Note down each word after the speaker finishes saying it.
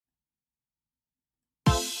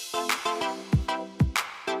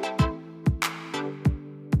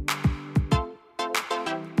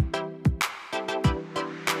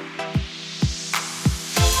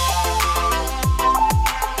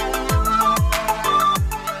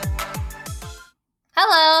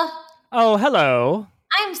Hello, Oh, hello.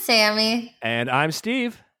 I'm Sammy, And I'm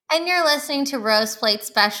Steve. and you're listening to Rose Plate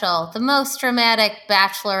Special, the most dramatic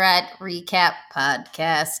Bachelorette recap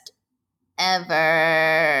podcast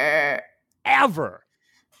ever. Ever.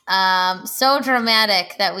 So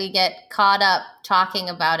dramatic that we get caught up talking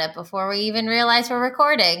about it before we even realize we're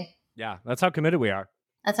recording. Yeah, that's how committed we are.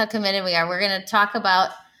 That's how committed we are. We're gonna talk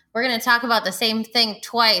about the same thing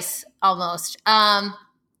twice almost.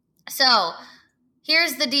 So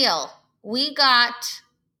here's the deal. We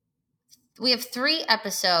have 3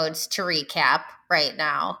 episodes to recap right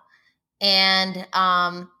now. And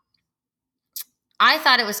I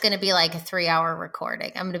thought it was going to be like a 3-hour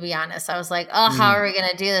recording. I'm going to be honest. I was like, how are we going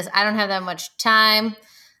to do this? I don't have that much time.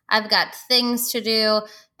 I've got things to do.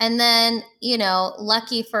 And then,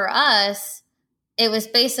 lucky for us, it was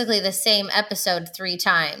basically the same episode 3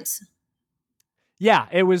 times. Yeah,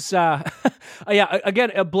 it was,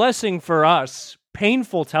 again, a blessing for us.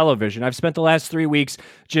 Painful television. I've spent the last 3 weeks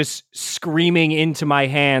just screaming into my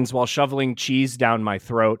hands while shoveling cheese down my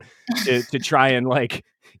throat to try and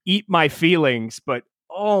eat my feelings. But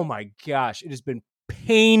oh my gosh, it has been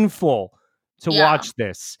painful to watch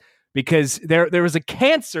this because there was a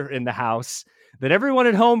cancer in the house that everyone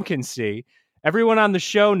at home can see, everyone on the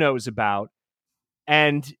show knows about,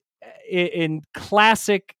 and in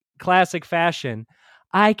classic fashion,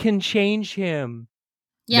 I can change him.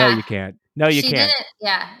 Yeah. No, you can't. No, you can't. Didn't.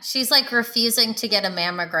 Yeah. She's refusing to get a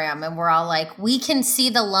mammogram. And we're all like, we can see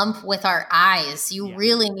the lump with our eyes. You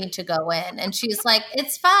really need to go in. And she's like,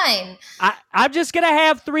 it's fine. I'm just going to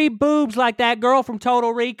have 3 boobs like that girl from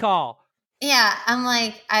Total Recall. Yeah. I'm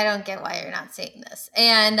like, I don't get why you're not seeing this.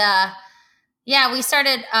 And we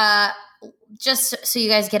started, just so you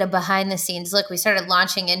guys get a behind the scenes look, we started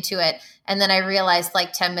launching into it. And then I realized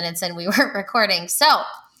 10 minutes in we weren't recording. So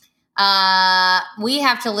we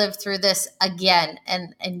have to live through this again,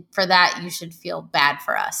 and for that you should feel bad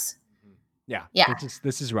for us. Yeah.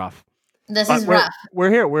 This is rough. Rough. We're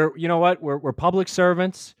here. We're public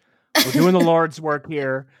servants. We're doing the Lord's work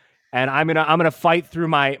here, and I'm gonna fight through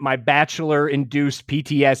my bachelor induced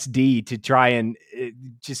PTSD to try and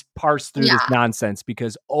just parse through this nonsense,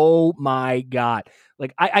 because oh my God,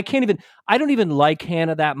 I don't even like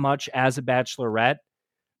Hannah that much as a bachelorette,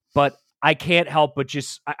 but I can't help but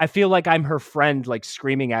just, I feel like I'm her friend,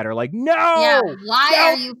 screaming at her, no! Yeah, why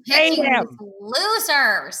are you picking these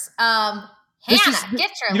losers? Hannah,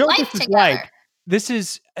 get your life together. There's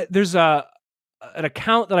an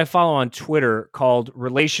account that I follow on Twitter called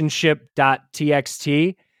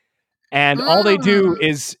relationship.txt, and all they do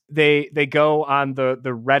is they go on the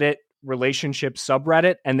Reddit relationship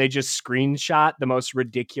subreddit, and they just screenshot the most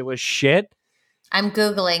ridiculous shit. I'm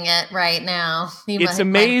Googling it right now. It's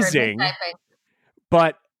amazing.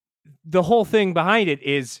 But the whole thing behind it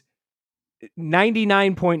is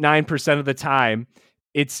 99.9% of the time,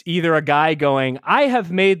 it's either a guy going, I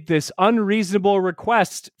have made this unreasonable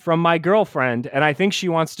request from my girlfriend, and I think she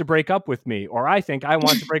wants to break up with me, or I think I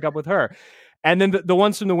want to break up with her. And then the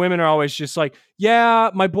ones from the women are always just like,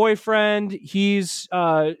 yeah, my boyfriend, he's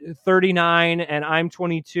 39 and I'm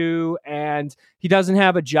 22, and he doesn't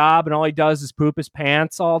have a job, and all he does is poop his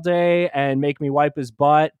pants all day and make me wipe his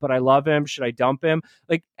butt, but I love him. Should I dump him?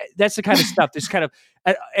 That's the kind of stuff. This kind of,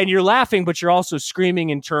 and you're laughing, but you're also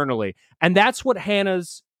screaming internally. And that's what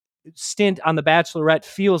Hannah's stint on The Bachelorette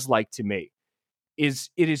feels like to me. It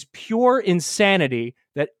is pure insanity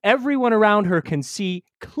that everyone around her can see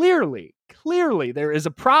clearly there is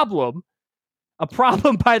a problem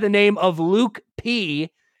by the name of Luke P,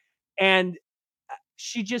 and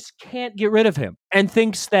she just can't get rid of him and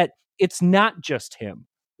thinks that it's not just him,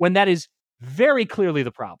 when that is very clearly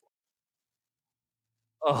the problem.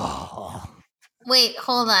 Oh. Wait,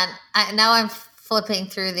 hold on. Now I'm flipping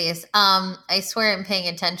through these. I swear I'm paying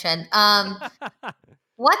attention.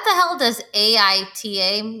 What the hell does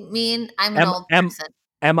AITA mean? I'm an old person.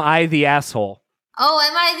 Am I the asshole? Oh,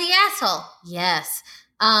 am I the asshole? Yes.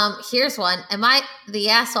 Here's one. Am I the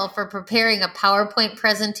asshole for preparing a PowerPoint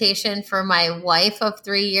presentation for my wife of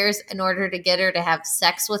 3 years in order to get her to have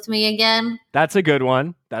sex with me again? That's a good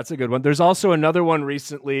one. There's also another one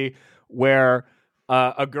recently where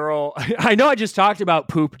a girl, I know I just talked about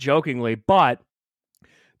poop jokingly, but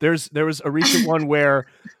there was a recent one where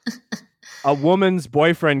a woman's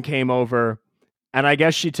boyfriend came over, and I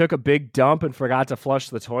guess she took a big dump and forgot to flush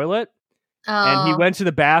the toilet. And he went to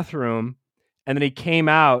the bathroom, and then he came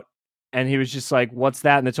out, and he was just like, what's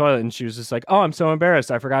that in the toilet? And she was just like, oh, I'm so embarrassed.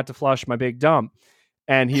 I forgot to flush my big dump.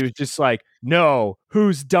 And he was just like, no,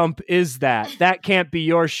 whose dump is that? That can't be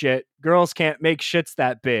your shit. Girls can't make shits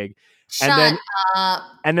that big. Shut up.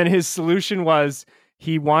 And then his solution was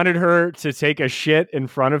He wanted her to take a shit in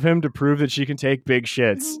front of him to prove that she can take big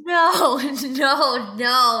shits. No, no,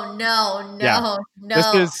 no, no, Yeah. no,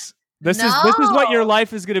 This no, is what your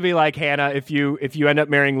life is going to be like, Hannah. If you end up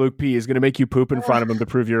marrying Luke P, is going to make you poop in front of him to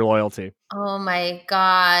prove your loyalty. Oh my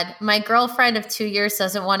God. My girlfriend of 2 years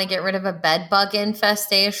doesn't want to get rid of a bed bug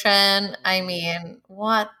infestation. I mean,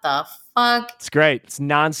 what the fuck? It's great. It's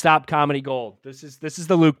nonstop comedy gold. This is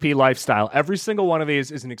the Luke P lifestyle. Every single one of these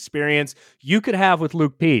is an experience you could have with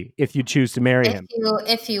Luke P if you choose to marry him.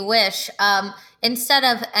 If you wish. Instead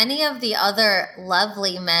of any of the other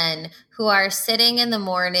lovely men who are sitting in the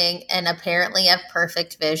morning and apparently have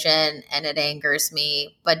perfect vision, and it angers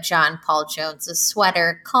me, but John Paul Jones's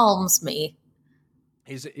sweater calms me.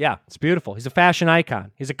 It's beautiful. He's a fashion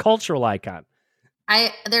icon. He's a cultural icon.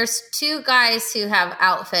 There's two guys who have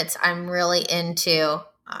outfits I'm really into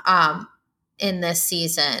in this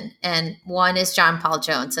season, and one is John Paul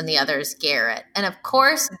Jones and the other is Garrett. And of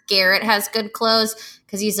course, Garrett has good clothes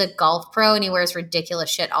because he's a golf pro and he wears ridiculous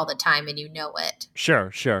shit all the time, and you know it.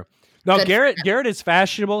 Sure. No, Garrett is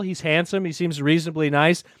fashionable. He's handsome. He seems reasonably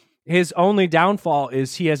nice. His only downfall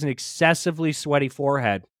is he has an excessively sweaty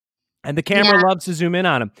forehead, and the camera loves to zoom in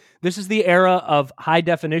on him. This is the era of high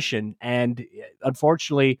definition, and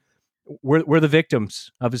unfortunately, we're the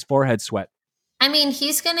victims of his forehead sweat. I mean,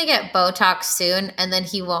 he's going to get Botox soon, and then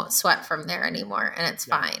he won't sweat from there anymore, and it's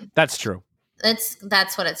fine. That's true.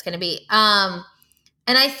 That's what it's going to be.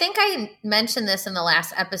 And I think I mentioned this in the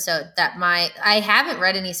last episode that I haven't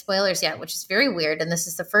read any spoilers yet, which is very weird. And this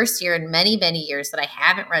is the first year in many, many years that I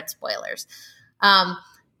haven't read spoilers.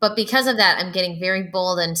 But because of that, I'm getting very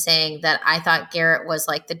bold in saying that I thought Garrett was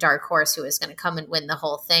like the dark horse who was going to come and win the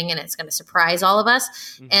whole thing, and it's going to surprise all of us.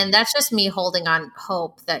 Mm-hmm. And that's just me holding on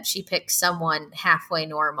hope that she picks someone halfway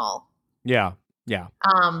normal. Yeah.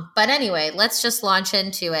 But anyway, let's just launch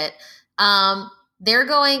into it.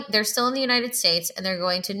 They're still in the United States, and they're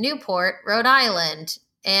going to Newport, Rhode Island,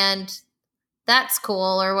 and that's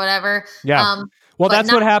cool or whatever. Yeah. Well,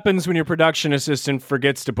 that's what happens when your production assistant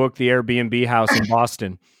forgets to book the Airbnb house in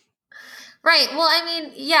Boston. Right. Well, I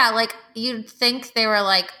mean, yeah, like you'd think they were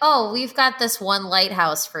like, oh, we've got this one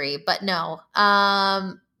lighthouse free, but no,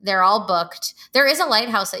 they're all booked. There is a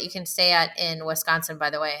lighthouse that you can stay at in Wisconsin,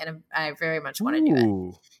 by the way, and I very much want to do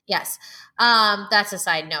it. Yes. That's a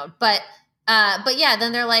side note, but yeah,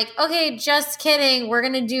 then they're like, okay, just kidding. We're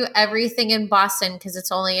going to do everything in Boston because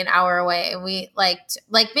it's only an hour away. And we like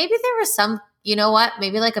maybe there was some, you know what,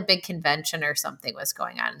 maybe like a big convention or something was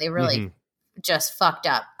going on. They really just fucked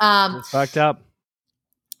up. It's fucked up.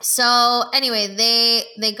 So anyway,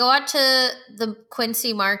 they go out to the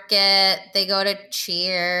Quincy Market. They go to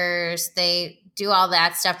Cheers. They do all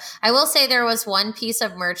that stuff. I will say there was one piece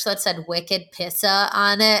of merch that said Wicked Pizza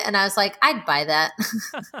on it. And I was like, I'd buy that.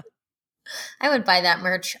 I would buy that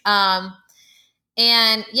merch. And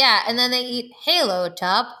then they eat Halo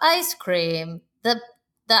Top ice cream. The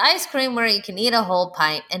ice cream where you can eat a whole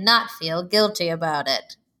pint and not feel guilty about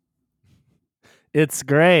it. It's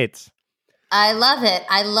great. I love it.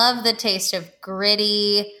 I love the taste of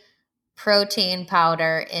gritty protein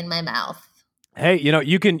powder in my mouth. Hey,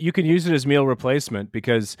 you can use it as meal replacement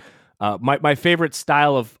because my favorite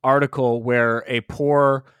style of article where a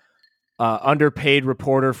poor underpaid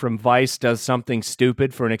reporter from Vice does something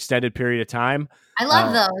stupid for an extended period of time. I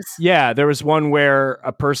love those. Yeah, there was one where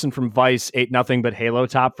a person from Vice ate nothing but Halo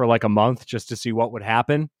Top for like a month just to see what would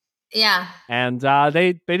happen. Yeah. And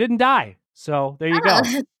they didn't die. So there you go.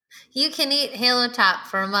 You can eat Halo Top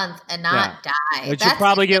for a month and not die. But you'd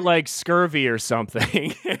probably get like scurvy or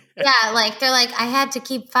something. Yeah, like they're like, I had to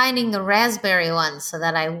keep finding the raspberry ones so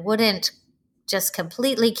that I wouldn't just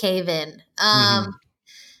completely cave in.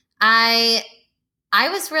 I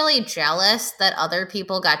was really jealous that other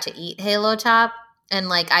people got to eat Halo Top and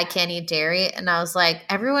like I can't eat dairy. And I was like,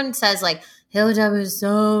 everyone says like Halo Top is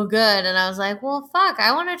so good. And I was like, well, fuck,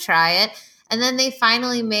 I want to try it. And then they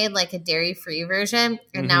finally made like a dairy-free version.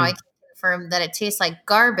 And now I can confirm that it tastes like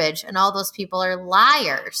garbage and all those people are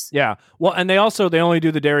liars. Yeah. Well, and they only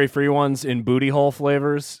do the dairy-free ones in booty hole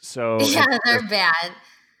flavors. So yeah, they're bad.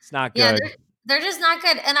 It's not good. Yeah, they're just not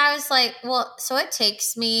good. And I was like, well, so it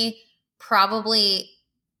takes me probably,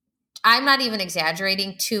 I'm not even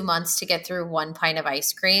exaggerating, 2 months to get through one pint of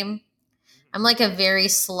ice cream. I'm like a very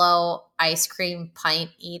slow ice cream pint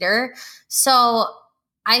eater. So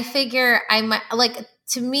I figure I might, like,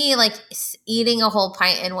 to me, like eating a whole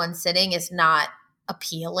pint in one sitting is not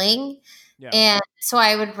appealing. Yeah. And so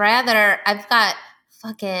I would rather, I've got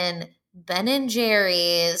fucking Ben and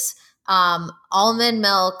Jerry's, almond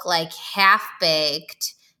milk, like half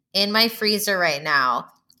baked in my freezer right now.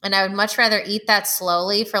 And I would much rather eat that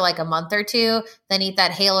slowly for like a month or two than eat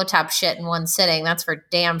that Halo Top shit in one sitting. That's for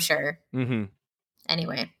damn sure. Mm-hmm.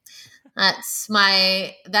 Anyway, that's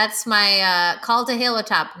my call to Halo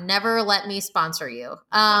Top. Never let me sponsor you.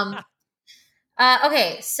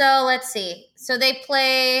 Okay, so let's see. So they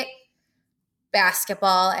play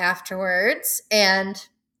basketball afterwards, and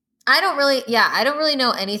I don't really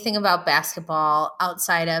know anything about basketball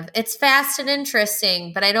outside of it's fast and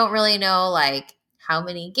interesting, but I don't really know like how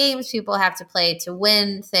many games people have to play to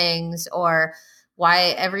win things or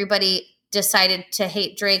why everybody decided to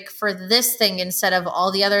hate Drake for this thing instead of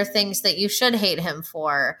all the other things that you should hate him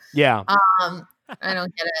for. Yeah. I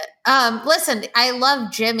don't get it. Listen, I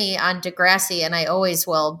love Jimmy on Degrassi and I always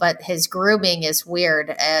will, but his grooming is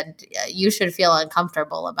weird and you should feel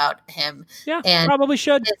uncomfortable about him. Yeah, And probably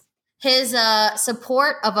should. His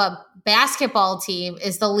support of a basketball team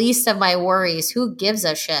is the least of my worries. Who gives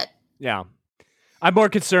a shit? Yeah. I'm more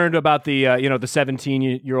concerned about the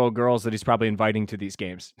 17-year-old girls that he's probably inviting to these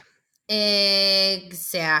games.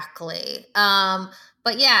 Exactly.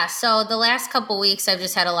 But yeah, so the last couple weeks I've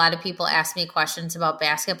just had a lot of people ask me questions about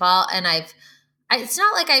basketball and it's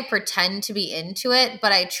not like I pretend to be into it,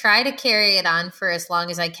 but I try to carry it on for as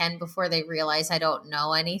long as I can before they realize I don't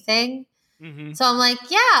know anything. Mm-hmm. So I'm like,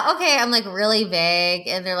 yeah, okay. I'm like really vague.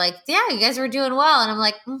 And they're like, yeah, you guys were doing well. And I'm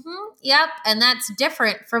like, yep. And that's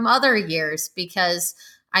different from other years because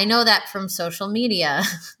I know that from social media.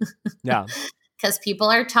 Yeah. Because people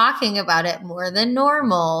are talking about it more than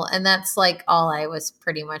normal. And that's like all I was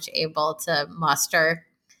pretty much able to muster.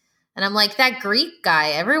 And I'm like, that Greek guy,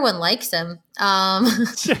 everyone likes him.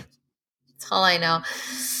 That's all I know.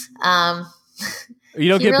 You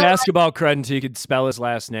don't get really basketball cred until you can spell his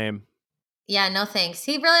last name. Yeah, no thanks.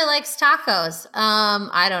 He really likes tacos.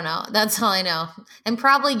 I don't know. That's all I know. And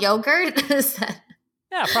probably yogurt.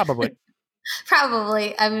 Yeah, probably.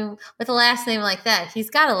 Probably. I mean, with a last name like that, he's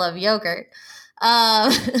got to love yogurt.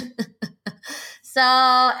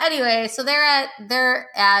 So anyway, so they're at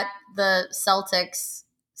the Celtics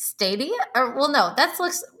stadium. Or well, no, that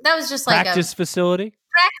was just like practice facility.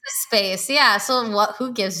 Practice space. Yeah. So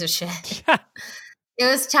who gives a shit? It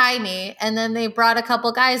was tiny. And then they brought a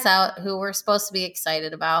couple guys out who we're supposed to be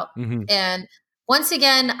excited about. Mm-hmm. And once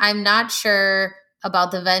again, I'm not sure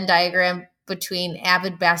about the Venn diagram between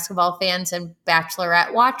avid basketball fans and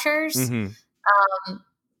Bachelorette watchers. Mm-hmm.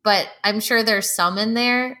 But I'm sure there's some in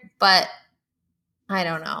there, but I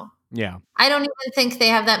don't know. Yeah. I don't even think they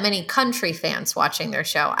have that many country fans watching their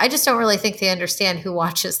show. I just don't really think they understand who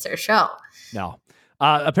watches their show. No.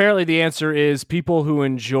 Apparently the answer is people who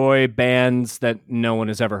enjoy bands that no one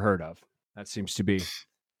has ever heard of. That seems to be.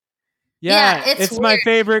 Yeah, it's my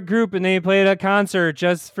favorite group and they played a concert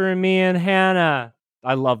just for me and Hannah.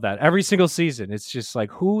 I love that. Every single season. It's just like,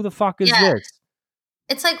 who the fuck is this?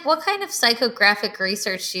 It's like, what kind of psychographic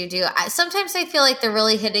research do you do? Sometimes I feel like they're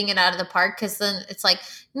really hitting it out of the park because then it's like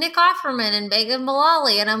Nick Offerman and Megan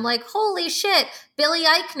Mullally. And I'm like, holy shit, Billy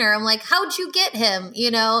Eichner. I'm like, how'd you get him? You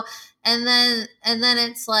know? And then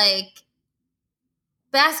it's like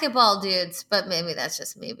basketball dudes, but maybe that's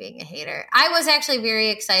just me being a hater. I was actually very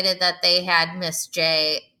excited that they had Miss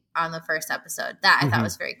J on the first episode. That I thought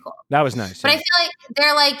was very cool. That was nice. But I feel like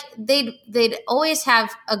they're like they'd always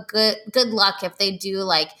have a good luck if they do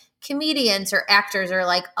like comedians or actors or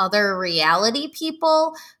like other reality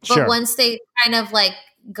people. But once they kind of like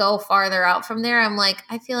go farther out from there, I'm like,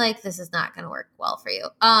 I feel like this is not going to work well for you.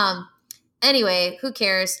 Anyway, who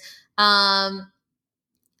cares? So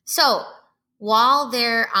while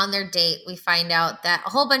they're on their date, we find out that a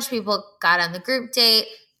whole bunch of people got on the group date.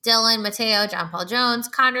 Dylan, Mateo, John Paul Jones,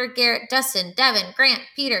 Connor, Garrett, Dustin, Devin, Grant,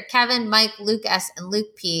 Peter, Kevin, Mike, Luke S., and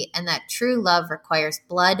Luke P. And that true love requires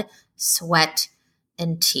blood, sweat,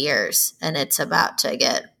 and tears. And it's about to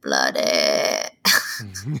get bloody.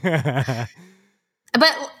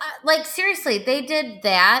 But like, seriously, they did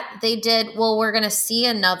that. They did, well, we're going to see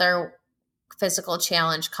another physical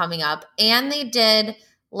challenge coming up. And they did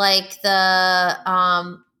like the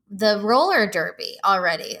roller derby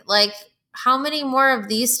already. Like, how many more of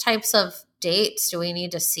these types of dates do we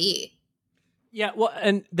need to see? Yeah, well,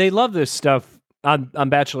 and they love this stuff on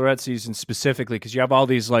Bachelorette season specifically because you have all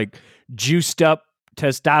these like juiced up,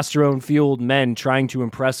 testosterone fueled men trying to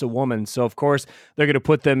impress a woman. So of course they're going to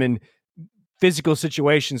put them in physical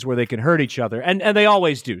situations where they can hurt each other, and they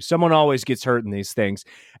always do. Someone always gets hurt in these things.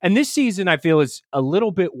 And this season, I feel, is a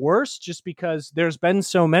little bit worse just because there's been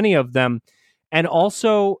so many of them, and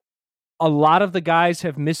also a lot of the guys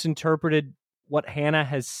have misinterpreted what Hannah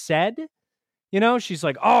has said. You know, she's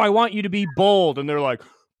like, oh, I want you to be bold. And they're like,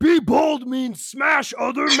 be bold means smash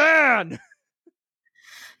other man.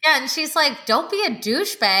 Yeah, and she's like, "Don't be a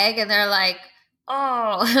douchebag," and they're like,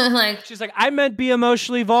 "Oh," like She's like, I meant be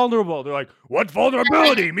emotionally vulnerable. They're like, what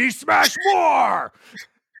vulnerability? Me smash more.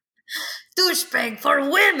 douchebag for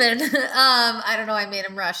women. I don't know. I made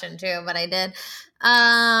him Russian too, but I did.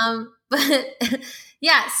 But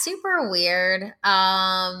yeah, super weird.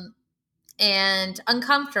 And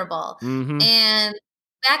uncomfortable. Mm-hmm. And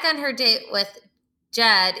back on her date with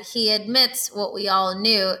Jed, he admits what we all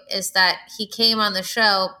knew is that he came on the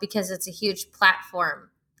show because it's a huge platform.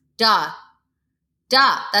 Duh.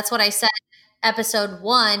 That's what I said episode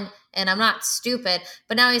 1, and I'm not stupid.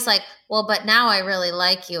 But now he's like, well, but now I really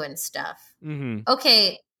like you and stuff. Mm-hmm.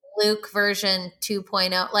 Okay, Luke version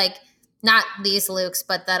 2.0, like not these Lukes,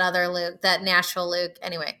 but that other Luke, that Nashville Luke.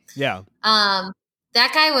 Anyway. Yeah.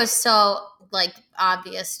 That guy was so like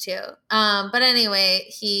obvious too. But anyway,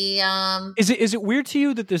 he Is it weird to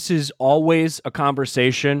you that this is always a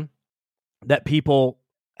conversation that people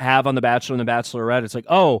have on The Bachelor and The Bachelorette? It's like,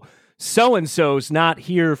 oh, so and so's not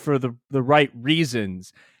here for the right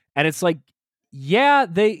reasons, and it's like, yeah,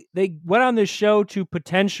 they went on this show to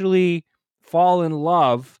potentially fall in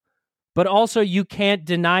love, but also you can't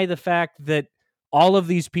deny the fact that all of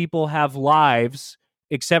these people have lives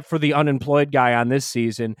except for the unemployed guy on this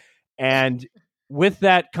season, and with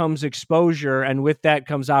that comes exposure, and with that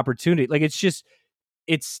comes opportunity. Like, it's just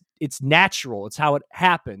it's natural. It's how it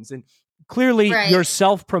happens. And clearly Right. your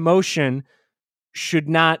self-promotion should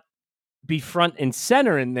not be front and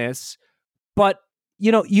center in this. But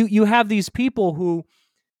you have these people who,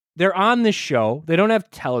 they're on this show. They don't have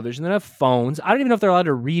television. They don't have phones. I don't even know if they're allowed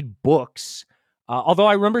to read books. Although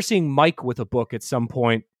I remember seeing Mike with a book at some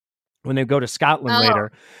point when they go to Scotland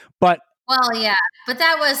later. But well, yeah, but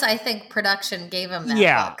that was, I think, production gave him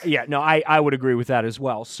that book. Yeah, no, I would agree with that as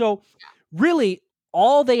well. So really,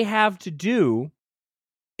 all they have to do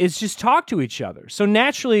is just talk to each other. So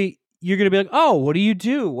naturally, you're going to be like, oh, what do you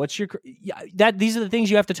do? What's your, these are the things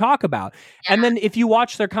you have to talk about. Yeah. And then if you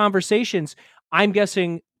watch their conversations, I'm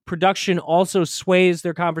guessing production also sways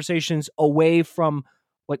their conversations away from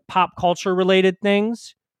like pop culture related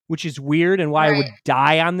things, which is weird and why I would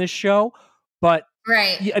die on this show. But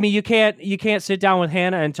right. I mean, you can't sit down with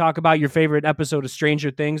Hannah and talk about your favorite episode of Stranger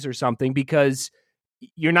Things or something, because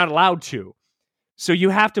you're not allowed to. So you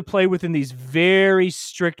have to play within these very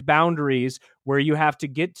strict boundaries where you have to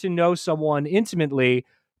get to know someone intimately,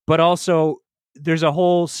 but also there's a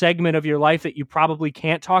whole segment of your life that you probably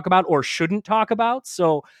can't talk about or shouldn't talk about.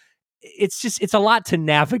 So it's a lot to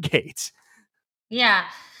navigate. Yeah.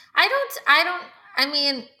 I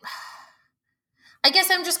mean, I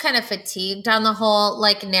guess I'm just kind of fatigued on the whole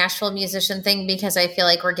like Nashville musician thing, because I feel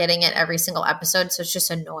like we're getting it every single episode. So it's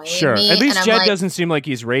just annoying me. At least and Jed doesn't seem like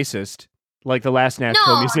he's racist like the last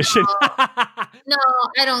Nashville musician. No,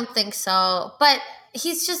 I don't think so. But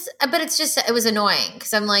it was annoying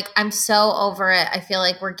because I'm like, I'm so over it. I feel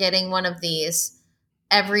like we're getting one of these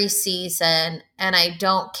every season and I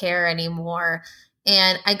don't care anymore.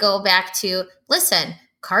 And I go back to, listen,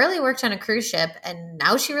 Carly worked on a cruise ship and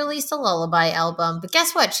now she released a lullaby album. But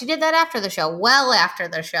guess what? She did that after the show, well after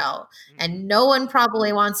the show. And no one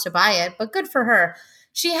probably wants to buy it, but good for her.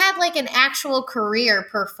 She had like an actual career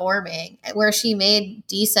performing where she made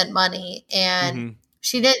decent money, and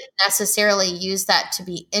she didn't necessarily use that to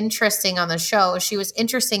be interesting on the show. She was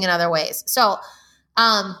interesting in other ways. So,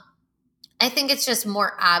 I think it's just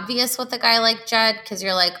more obvious with a guy like Jed, because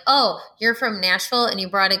you're like, oh, you're from Nashville and you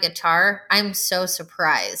brought a guitar. I'm so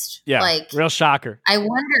surprised. Yeah, like real shocker. I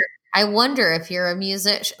wonder if you're a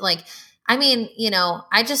musician. Like, I mean,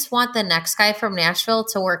 I just want the next guy from Nashville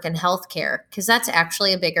to work in healthcare, because that's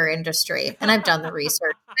actually a bigger industry. And I've done the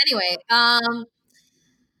research. Anyway,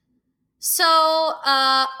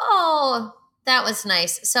 that was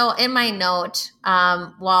nice. So in my note,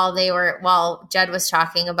 while Jed was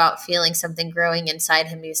talking about feeling something growing inside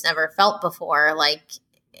him he's never felt before, like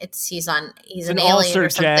he's an alien ulcer, or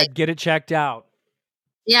something. Jed, get it checked out.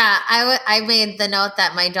 Yeah, I made the note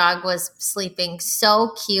that my dog was sleeping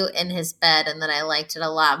so cute in his bed and that I liked it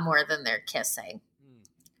a lot more than their kissing.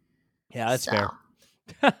 Yeah, that's fair.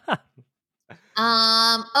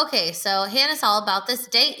 Okay, so Hannah's all about this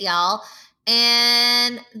date, y'all.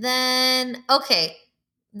 And then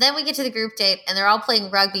we get to the group date and they're all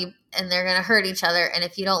playing rugby and they're going to hurt each other. And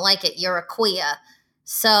if you don't like it, you're a queer.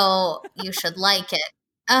 So you should like it.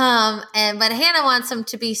 But Hannah wants them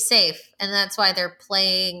to be safe, and that's why they're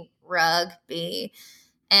playing rugby.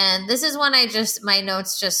 And this is when my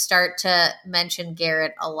notes just start to mention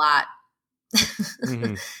Garrett a lot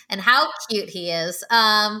and how cute he is.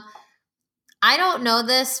 I don't know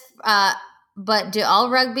this. But do all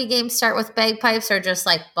rugby games start with bagpipes or just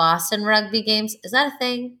like Boston rugby games? Is that a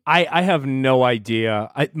thing? I have no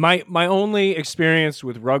idea. My only experience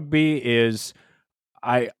with rugby is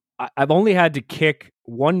I've only had to kick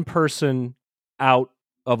one person out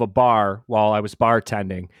of a bar while I was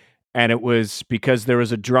bartending, and it was because there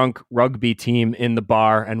was a drunk rugby team in the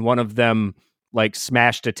bar, and one of them like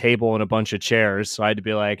smashed a table and a bunch of chairs. So I had to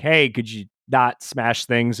be like, "Hey, could you not smash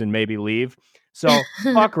things and maybe leave?" So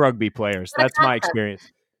fuck rugby players. That's my experience.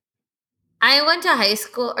 I went to high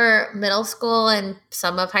school or middle school and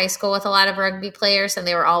some of high school with a lot of rugby players, and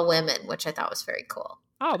they were all women, which I thought was very cool.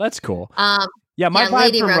 Oh, that's cool. Yeah, my vibe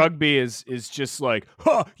Lady for rugby is just like,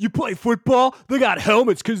 huh, you play football? They got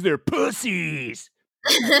helmets because they're pussies.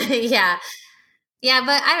 Yeah. Yeah,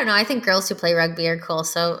 but I don't know. I think girls who play rugby are cool,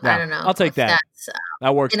 so Yeah, I don't know. I'll take if that. That's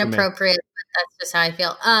That works for me. inappropriate, but that's just how I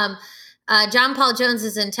feel. John Paul Jones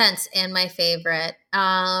is intense and my favorite.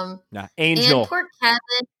 Yeah, Angel. And poor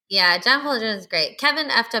Kevin. Yeah, John Paul Jones is great. Kevin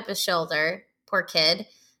effed up his shoulder. Poor kid.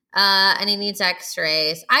 And he needs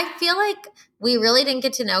x-rays. I feel like we really didn't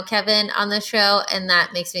get to know Kevin on the show, and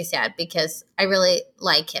that makes me sad because I really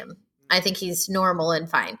like him. I think he's normal and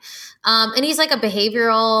fine. And he's like a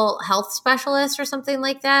behavioral health specialist or something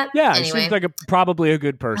like that. Yeah, anyway. he seems like probably a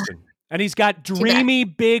good person. And he's got dreamy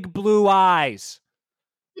big blue eyes.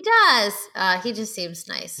 He does. He just seems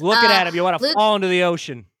nice. Looking at him, you want to fall into the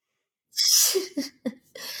ocean.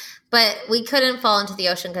 But we couldn't fall into the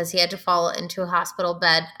ocean because he had to fall into a hospital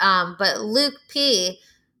bed. But Luke P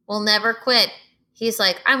will never quit. He's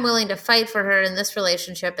like, I'm willing to fight for her in this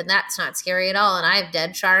relationship, and that's not scary at all. And I have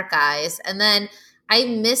dead shark eyes. And then I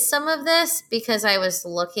missed some of this because I was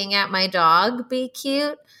looking at my dog be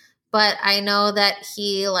cute. But I know that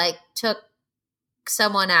he like took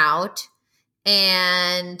someone out.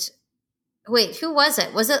 And wait, who was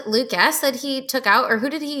it? Was it Luke S that he took out, or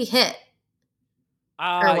who did he hit?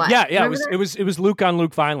 Yeah. It was Luke on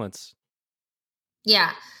Luke violence.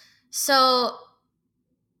 Yeah. So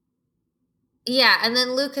yeah, and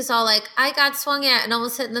then Luke is all like, I got swung at and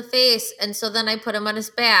almost hit in the face, and so then I put him on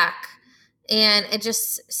his back, and it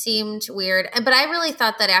just seemed weird. But I really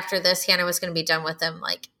thought that after this, Hannah was going to be done with him,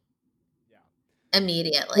 like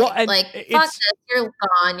immediately. Well, like, fuck this, you're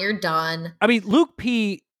gone, you're done. I mean, Luke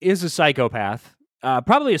P is a psychopath,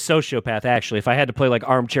 probably a sociopath, actually, if I had to play like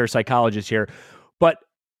armchair psychologist here. But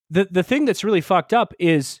the thing that's really fucked up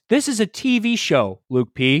is this is a TV show,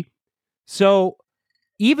 Luke P. So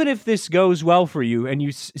even if this goes well for you and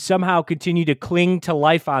you somehow continue to cling to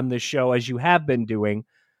life on this show as you have been doing,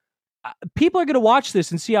 people are going to watch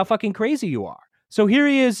this and see how fucking crazy you are. So here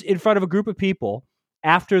he is in front of a group of people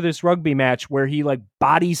after this rugby match where he like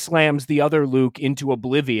body slams the other Luke into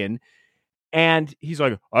oblivion. And he's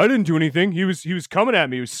like, I didn't do anything. He was coming at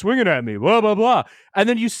me. He was swinging at me, blah, blah, blah. And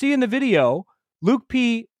then you see in the video, Luke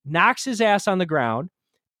P knocks his ass on the ground.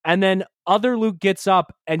 And then other Luke gets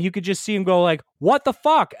up and you could just see him go like, what the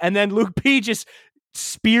fuck? And then Luke P just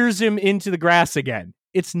spears him into the grass again.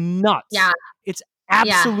 It's nuts. Yeah. It's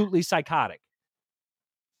absolutely psychotic.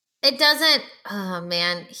 It doesn't, oh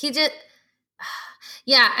man, he just,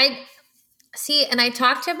 yeah, I see. And I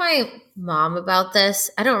talked to my mom about this.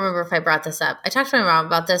 I don't remember if I brought this up. I talked to my mom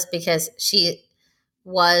about this because she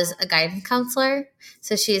was a guidance counselor.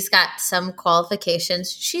 So she's got some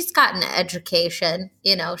qualifications. She's got an education,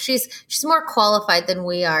 you know, she's more qualified than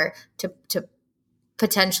we are to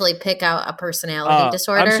potentially pick out a personality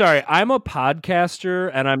disorder. I'm sorry. I'm a podcaster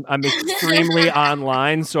and I'm extremely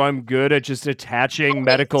online. So I'm good at just attaching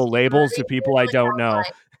medical labels to people I don't know.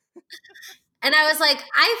 And I was like,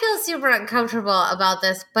 I feel super uncomfortable about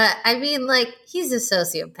this, but I mean, like, he's a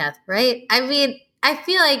sociopath, right? I mean, I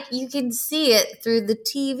feel like you can see it through the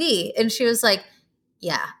TV. And she was like,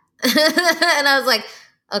 yeah. And I was like,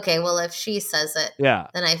 okay, well, if she says it, yeah,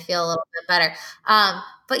 then I feel a little bit better.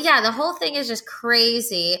 But yeah, the whole thing is just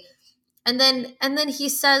crazy. And then he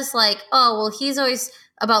says like, oh, well, he's always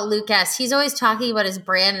about Luke S. He's always talking about his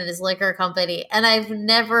brand and his liquor company. And I've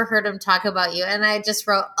never heard him talk about you. And I just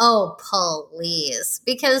wrote, oh, please.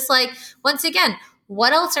 Because like, once again,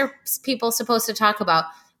 what else are people supposed to talk about?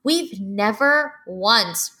 We've never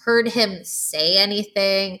once heard him say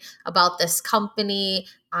anything about this company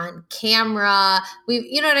on camera.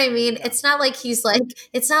 You know what I mean? It's not like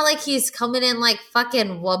he's coming in like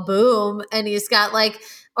fucking waboom and he's got like,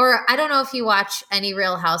 or I don't know if you watch any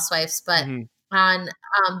Real Housewives, but on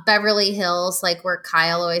Beverly Hills, like where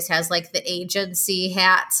Kyle always has like the agency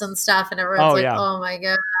hats and stuff, and everyone's oh my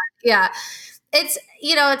God. Yeah. It's,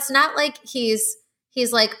 you know, it's not like he's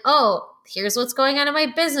like, oh, here's what's going on in my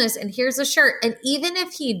business and here's a shirt. And even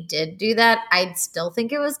if he did do that, I'd still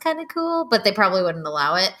think it was kind of cool, but they probably wouldn't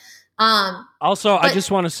allow it. Also, I just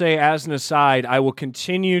want to say, as an aside, I will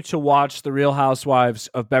continue to watch The Real Housewives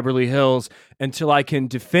of Beverly Hills until I can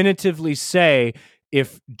definitively say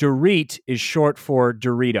if Dorit is short for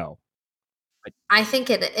Dorito. I think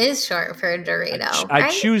it is short for Dorito. I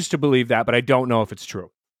right? choose to believe that, but I don't know if it's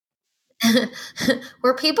true.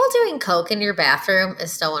 Were people doing coke in your bathroom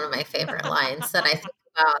is still one of my favorite lines that I think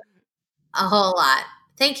about a whole lot.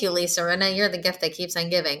 Thank you, Lisa Rinna. You're the gift that keeps on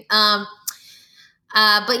giving.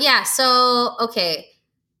 But yeah, so okay.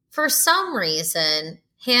 For some reason,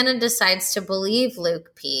 Hannah decides to believe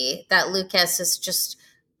Luke P. that Lucas is just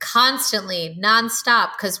constantly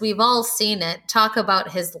nonstop, because we've all seen it, talk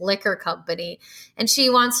about his liquor company, and she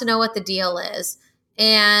wants to know what the deal is.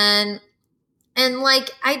 And like,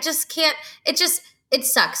 I just can't, it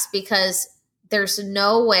sucks because there's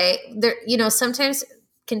no way there, sometimes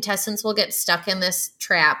contestants will get stuck in this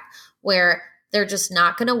trap where they're just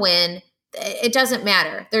not going to win. It doesn't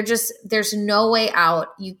matter. There's no way out.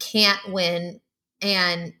 You can't win.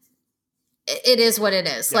 And it is what it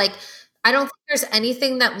is. Yeah. Like, I don't think there's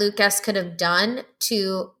anything that Lucas could have done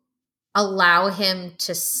to allow him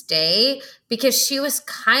to stay, because she was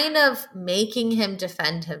kind of making him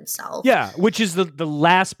defend himself. Yeah, which is the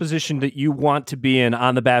last position that you want to be in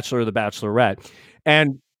on The Bachelor or The Bachelorette.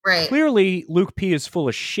 And clearly Luke P is full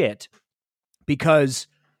of shit, because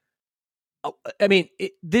I mean,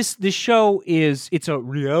 this show it's a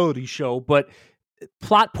reality show, but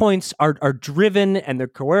plot points are driven and they're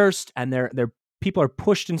coerced and they're people are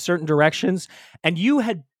pushed in certain directions. And you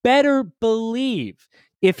had better believe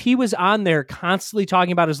if he was on there constantly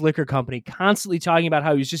talking about his liquor company, constantly talking about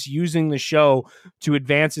how he's just using the show to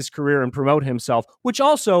advance his career and promote himself, which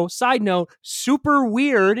also, side note, super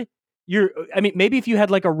weird. Maybe if you had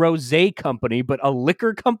like a rosé company, but a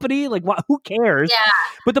liquor company, like what? Who cares? Yeah.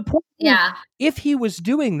 But the point is, if he was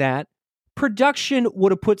doing that, production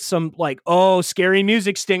would have put some scary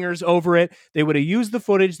music stingers over it. They would have used the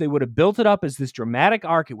footage. They would have built it up as this dramatic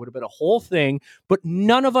arc. It would have been a whole thing, but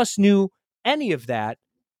none of us knew any of that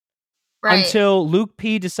until Luke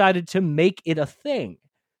P decided to make it a thing.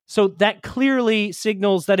 So that clearly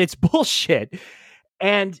signals that it's bullshit.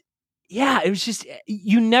 And yeah, it was just,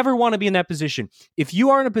 you never want to be in that position. If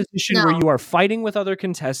you are in a position where you are fighting with other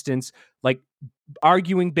contestants, like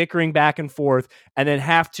arguing, bickering back and forth, and then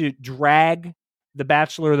have to drag the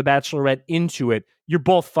Bachelor or the Bachelorette into it, you're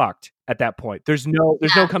both fucked at that point. There's no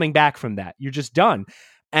coming back from that. You're just done.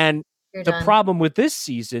 And the problem with this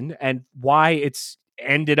season and why it's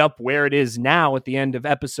ended up where it is now at the end of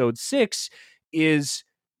episode 6 is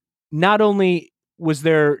not only was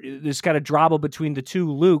there this kind of drama between the two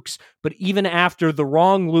Lukes, but even after the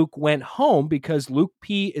wrong Luke went home, because Luke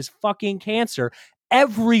P is fucking cancer,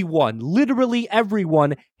 everyone, literally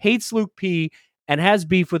everyone, hates Luke P and has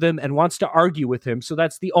beef with him and wants to argue with him. So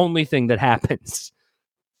that's the only thing that happens.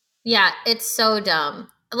 Yeah, it's so dumb.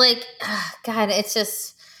 Like, God, it's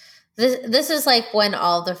just, this is like when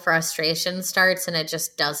all the frustration starts and it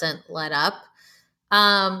just doesn't let up.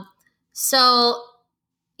 So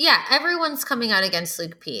yeah, everyone's coming out against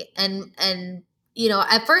Luke P. And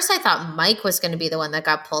at first I thought Mike was going to be the one that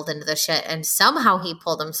got pulled into the shit, and somehow he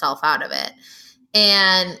pulled himself out of it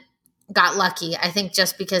and got lucky. I think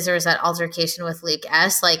just because there was that altercation with Luke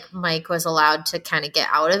S., like Mike was allowed to kind of get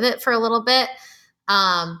out of it for a little bit.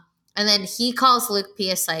 And then he calls Luke P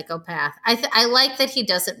a psychopath. I like that he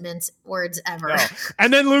doesn't mince words ever. No.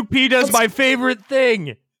 And then Luke P does my favorite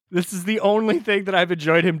thing. This is the only thing that I've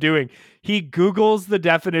enjoyed him doing. He Googles the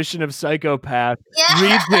definition of psychopath,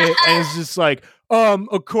 reads it, and is just like,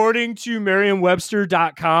 according to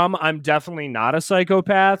Merriam-Webster.com, I'm definitely not a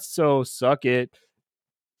psychopath, so suck it.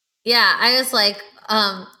 Yeah, I was like,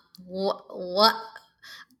 what?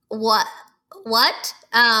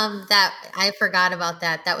 That I forgot about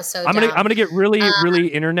that. That was so dumb. I'm gonna get really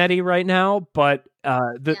internety right now, but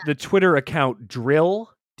the Twitter account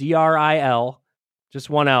Drill, DRIL, just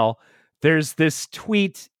one L. There's this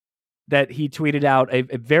tweet that he tweeted out a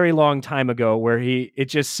very long time ago where it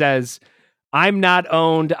just says, I'm not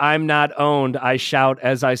owned, I shout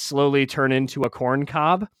as I slowly turn into a corn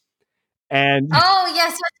cob. And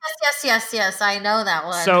yes, I know that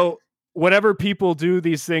one. So whenever people do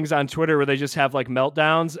these things on Twitter where they just have like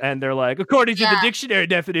meltdowns and they're like, according to the dictionary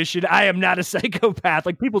definition, I am not a psychopath.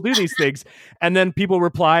 Like, people do these things and then people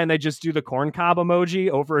reply and they just do the corn cob emoji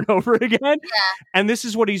over and over again. Yeah. And this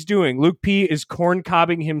is what he's doing. Luke P is corn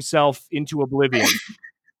cobbing himself into oblivion.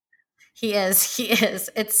 He is.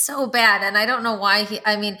 It's so bad. And I don't know why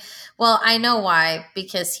I know why,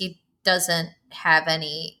 because he doesn't have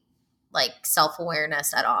any like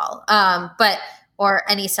self-awareness at all. Or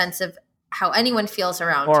any sense of anyone feels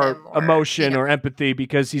around or him, or emotion or empathy,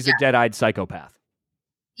 because he's a dead-eyed psychopath.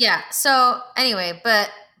 Yeah. So anyway, but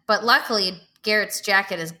luckily Garrett's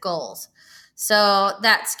jacket is gold, so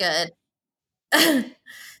that's good.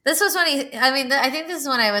 This was when I think this is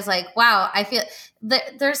when I was like, wow, I feel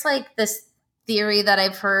there's like this theory that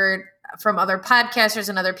I've heard from other podcasters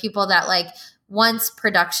and other people that like once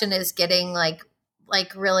production is getting like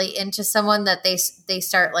really into someone, that they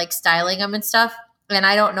start like styling them and stuff. And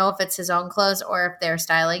I don't know if it's his own clothes or if they're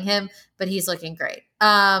styling him, but he's looking great.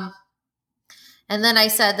 And then I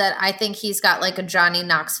said that I think he's got like a Johnny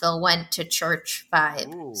Knoxville went to church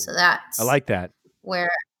vibe. Ooh, so that's I like that. Where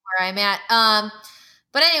I'm at.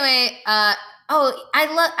 But anyway,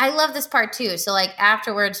 I love this part too. So like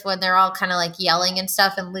afterwards when they're all kind of like yelling and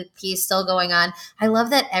stuff and Luke P's still going on, I love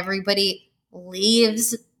that everybody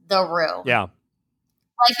leaves the room. Yeah.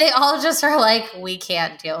 Like they all just are like, we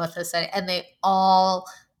can't deal with this, and they all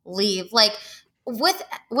leave. Like with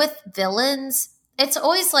villains, it's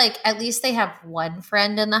always like at least they have one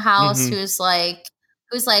friend in the house who's like,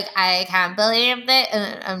 I can't believe that.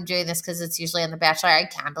 And I'm doing this because it's usually on The Bachelor. I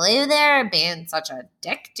can't believe they're being such a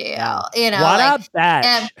dick to you. You know, what like, a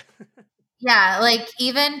batch. Yeah, like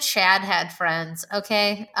even Chad had friends.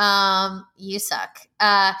 Okay, you suck.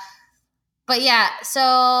 But yeah,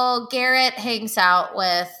 so Garrett hangs out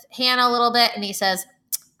with Hannah a little bit, and he says,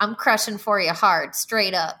 "I'm crushing for you hard,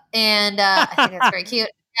 straight up." And I think that's very cute.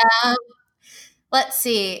 Let's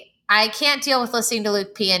see. I can't deal with listening to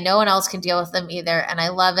Luke P, and no one else can deal with them either, and I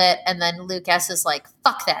love it. And then Luke S is like,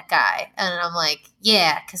 "Fuck that guy," and I'm like,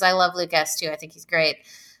 "Yeah," because I love Luke S too. I think he's great.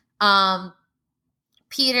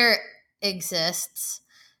 Peter exists,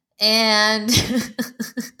 and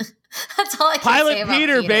that's all I can Pilot say about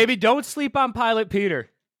Peter, baby. Don't sleep on Pilot Peter.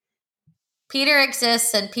 Peter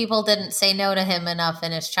exists, and people didn't say no to him enough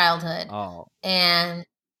in his childhood. Oh, and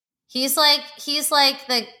he's like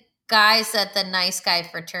the guys at the nice guy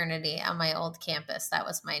fraternity on my old campus. That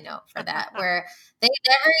was my note for that, where they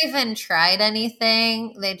never even tried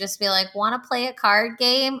anything. They'd just be like, "Want to play a card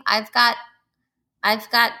game? I've got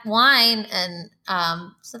wine," and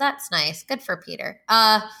so that's nice. Good for Peter.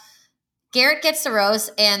 Garrett gets the rose,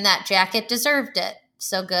 and that jacket deserved it.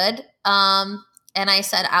 So good. And I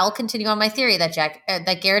said, I'll continue on my theory that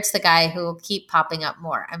that Garrett's the guy who will keep popping up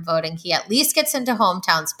more. I'm voting he at least gets into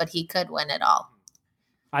hometowns, but he could win it all.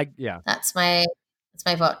 That's my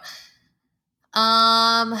vote.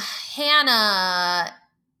 Hannah.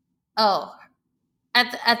 Oh,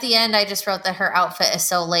 at the end, I just wrote that her outfit is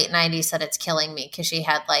so late 90s that it's killing me because she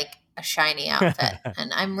had like a shiny outfit,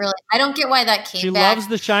 and I don't get why that came back. She loves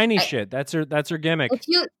the shiny shit. That's her gimmick. If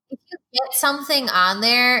you get something on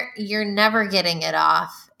there, you're never getting it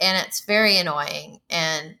off, and it's very annoying.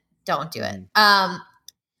 And don't do it.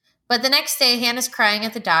 But the next day, Hannah's crying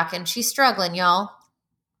at the dock, and she's struggling, y'all.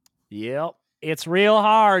 Yep. It's real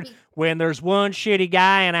hard when there's one shitty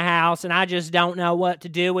guy in a house, and I just don't know what to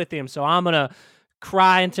do with him. So I'm gonna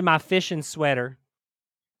cry into my fishing sweater.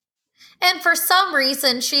 And for some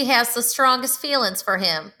reason, she has the strongest feelings for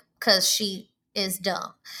him because she is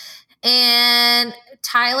dumb. And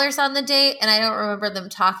Tyler's on the date, and I don't remember them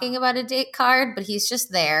talking about a date card, but he's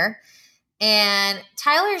just there. And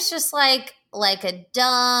Tyler's just like a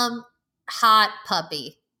dumb, hot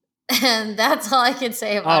puppy. And that's all I can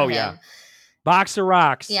say about him. Yeah. Box of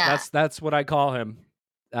rocks. Yeah. That's what I call him.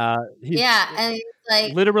 And he's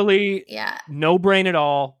like literally no brain at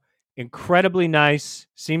all. Incredibly nice.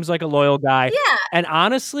 Seems like a loyal guy. Yeah. And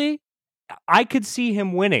honestly, I could see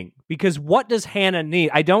him winning, because what does Hannah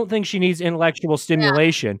need? I don't think she needs intellectual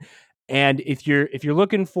stimulation. Yeah. And if you're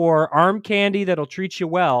looking for arm candy that'll treat you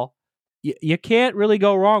well, you can't really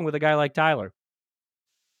go wrong with a guy like Tyler.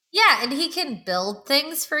 Yeah, and he can build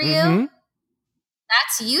things for you.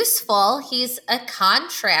 That's useful. He's a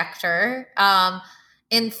contractor.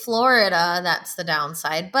 In Florida, that's the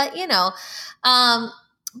downside. But,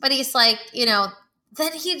 but he's like,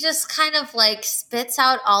 then he just kind of like spits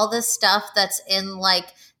out all this stuff that's in like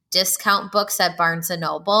discount books at Barnes and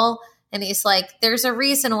Noble. And he's like, there's a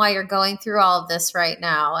reason why you're going through all of this right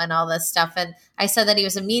now and all this stuff. And I said that he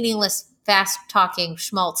was a meaningless, fast talking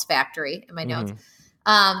schmaltz factory in my notes.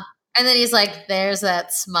 And then he's like, there's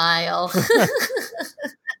that smile.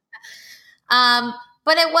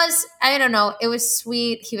 But it was, I don't know, it was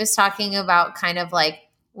sweet. He was talking about kind of like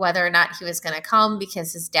whether or not he was going to come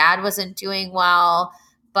because his dad wasn't doing well.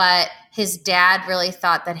 But his dad really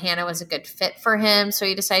thought that Hannah was a good fit for him. So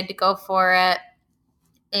he decided to go for it.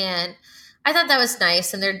 And I thought that was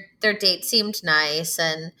nice. And their date seemed nice.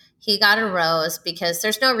 And he got a rose because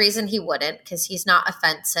there's no reason he wouldn't, because he's not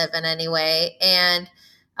offensive in any way. And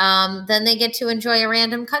then they get to enjoy a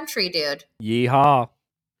random country dude. Yeehaw.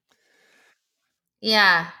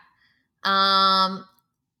 Yeah. Um,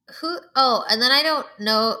 and then I don't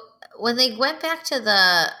know when they went back to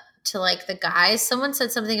the guys, someone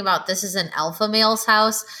said something about this is an alpha male's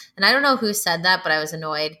house, and I don't know who said that, but I was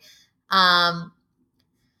annoyed.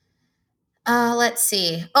 Let's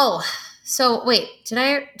see. Oh, so wait, did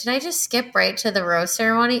I just skip right to the rose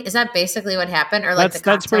ceremony? Is that basically what happened, or like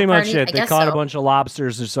That's pretty much party? it. They caught a bunch of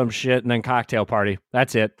lobsters or some shit, and then cocktail party.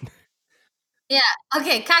 That's it. Yeah.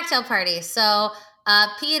 Okay. Cocktail party. So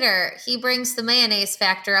Peter, he brings the mayonnaise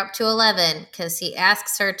factor up to 11 because he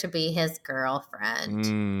asks her to be his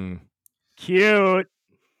girlfriend. Cute.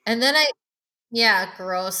 And then yeah,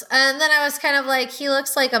 gross. And then I was kind of like, he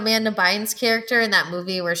looks like Amanda Bynes' character in that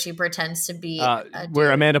movie where she pretends to be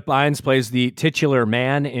where Amanda Bynes plays the titular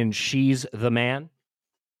man in She's the Man.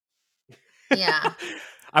 Yeah.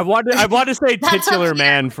 I wanted to say titular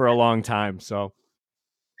man for a long time, so.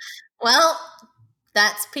 Well,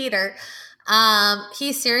 that's Peter.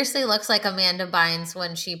 He seriously looks like Amanda Bynes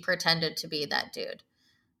when she pretended to be that dude.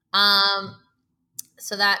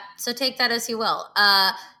 So take that as you will.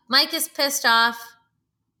 Mike is pissed off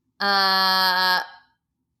because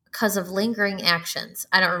of lingering actions.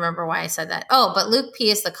 I don't remember why I said that. Oh, but Luke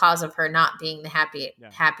P is the cause of her not being the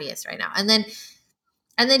happiest right now. And then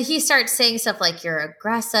he starts saying stuff like, you're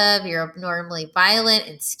aggressive, you're abnormally violent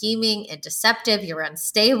and scheming and deceptive, you're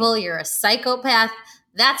unstable, you're a psychopath.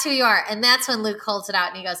 That's who you are. And that's when Luke holds it out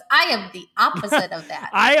and he goes, I am the opposite of that.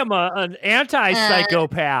 I am an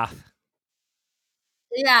anti-psychopath.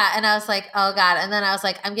 Yeah. And I was like, oh God. And then I was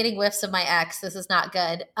like, I'm getting whiffs of my ex. This is not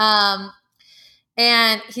good.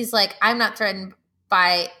 And he's like, I'm not threatened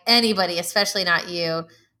by anybody, especially not you.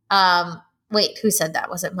 Wait, who said that?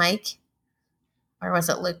 Was it Mike? Or was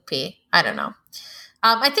it Luke P? I don't know.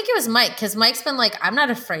 I think it was Mike, because Mike's been like, I'm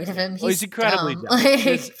not afraid of him. He's incredibly dumb.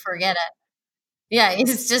 Like, forget it. Yeah,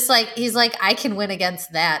 he's just like, I can win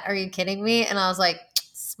against that. Are you kidding me? And I was like,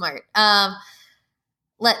 smart.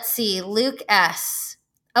 Let's see. Luke S.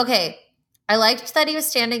 Okay. I liked that he was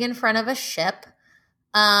standing in front of a ship.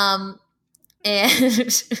 And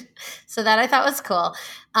so that I thought was cool.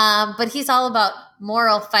 But he's all about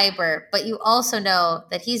moral fiber. But you also know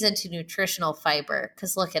that he's into nutritional fiber,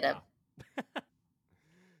 because look at him.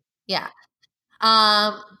 Yeah.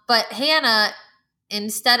 But Hannah,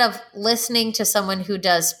 instead of listening to someone who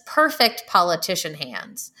does perfect politician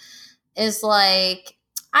hands, is like,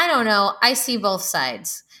 I don't know. I see both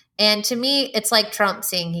sides. And to me, it's like Trump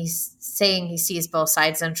saying he sees both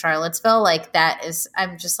sides in Charlottesville. Like, that is,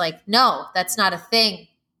 I'm just like, no, that's not a thing.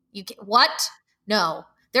 What? No,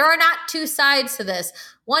 there are not two sides to this.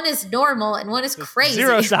 One is normal and one is crazy.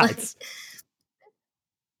 Zero sides. Like,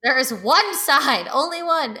 there is one side, only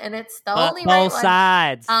one, and it's the only right one. Both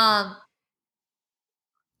sides.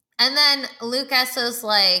 And then Lucas is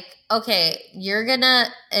like, okay, you're going to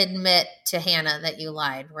admit to Hannah that you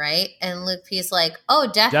lied, right? And Luke P's like, oh,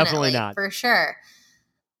 definitely not. For sure.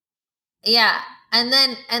 Yeah. And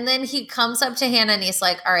then he comes up to Hannah and he's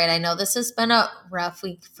like, all right, I know this has been a rough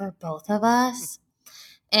week for both of us.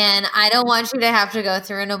 And I don't want you to have to go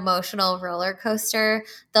through an emotional roller coaster.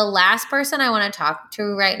 The last person I want to talk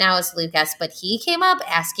to right now is Lucas, but he came up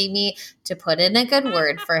asking me to put in a good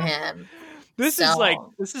word for him. This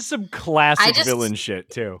is some classic villain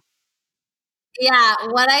shit too. Yeah,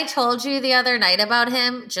 what I told you the other night about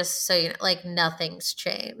him, just so you know, like, nothing's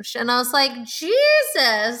changed. And I was like,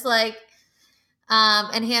 Jesus, like,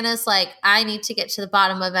 and Hannah's like, I need to get to the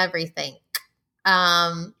bottom of everything.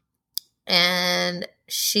 And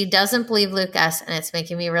she doesn't believe Lucas, and it's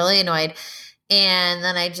making me really annoyed. And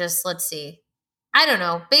then let's see. I don't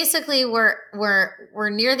know. Basically, we're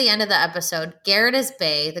near the end of the episode. Garrett is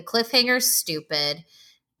bae. The cliffhanger's stupid.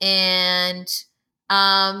 And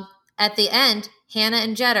at the end, Hannah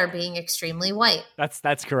and Jed are being extremely white.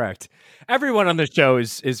 That's correct. Everyone on the show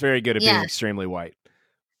is very good at being extremely white.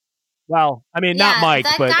 Well, I mean, not Mike,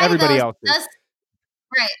 but everybody else is.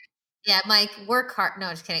 Right. Yeah, Mike, work hard. No,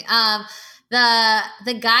 just kidding.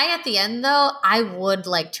 The guy at the end, though, I would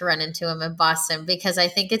like to run into him in Boston, because I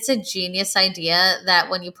think it's a genius idea that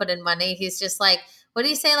when you put in money, he's just like, what do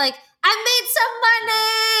you say? Like, I made some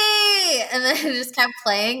money! And then it just kept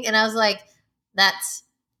playing. And I was like, that's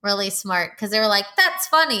really smart. Because they were like, that's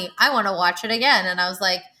funny. I want to watch it again. And I was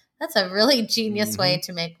like, that's a really genius way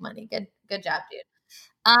to make money. Good job, dude.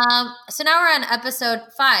 So now we're on episode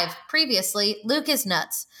 5. Previously, Luke is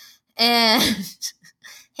nuts. And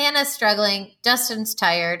Hannah's struggling, Dustin's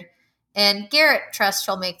tired, and Garrett trusts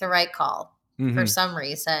she'll make the right call for some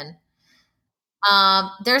reason.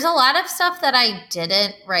 There's a lot of stuff that I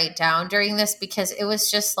didn't write down during this because it was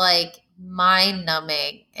just like mind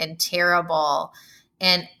numbing and terrible.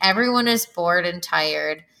 And everyone is bored and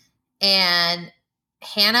tired. And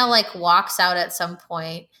Hannah like walks out at some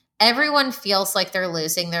point. Everyone feels like they're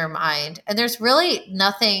losing their mind. And there's really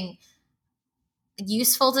nothing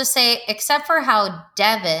useful to say except for how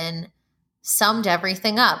Devin summed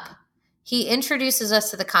everything up. He introduces us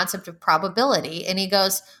to the concept of probability and he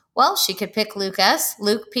goes, well, she could pick Luke S,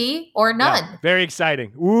 Luke P, or none. Yeah, very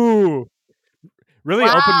exciting. Ooh. Really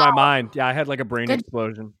opened my mind. Yeah, I had like a brain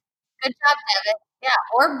explosion. Good job, Devin. Yeah,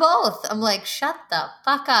 or both. I'm like, shut the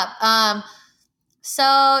fuck up. So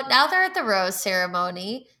now they're at the rose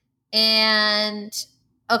ceremony. And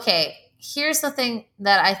okay, here's the thing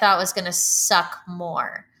that I thought was going to suck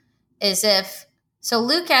more is if so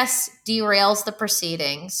Lucas derails the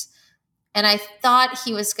proceedings and I thought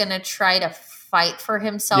he was going to try to fight for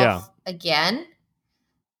himself again.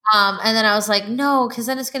 And then I was like, no, because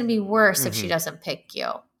then it's going to be worse if she doesn't pick you.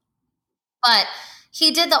 But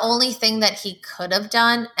he did the only thing that he could have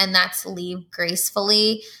done, and that's leave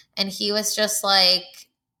gracefully. And he was just like,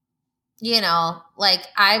 you know, like,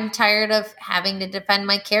 I'm tired of having to defend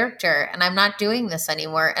my character and I'm not doing this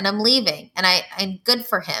anymore and I'm leaving. And I'm good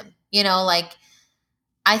for him, you know, like,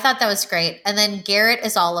 I thought that was great. And then Garrett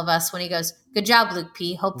is all of us when he goes, good job, Luke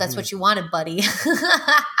P. Hope that's what you wanted, buddy.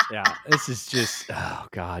 Yeah, this is just, oh,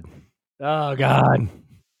 God. Oh, God.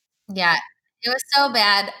 Yeah, it was so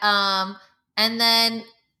bad. And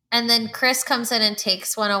then Chris comes in and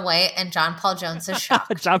takes one away, and John Paul Jones is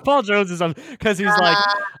shocked. John Paul Jones is because he's like,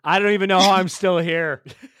 I don't even know how I'm still here.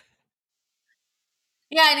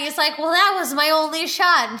 Yeah, and he's like, well, that was my only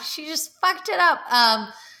shot. And she just fucked it up.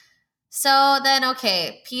 So then,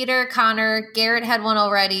 okay, Peter, Connor, Garrett had one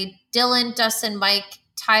already. Dylan, Dustin, Mike,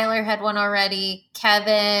 Tyler had one already.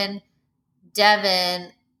 Kevin,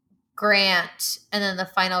 Devin, Grant, and then the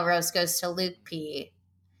final rose goes to Luke P.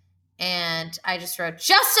 And I just wrote,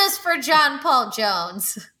 justice for John Paul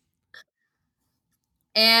Jones.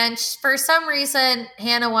 And for some reason,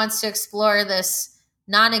 Hannah wants to explore this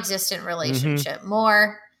non-existent relationship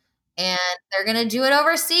more. And they're going to do it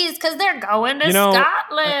overseas because they're going to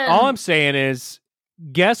Scotland. All I'm saying is,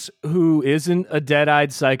 guess who isn't a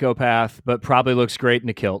dead-eyed psychopath but probably looks great in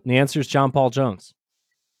a kilt? And the answer is John Paul Jones.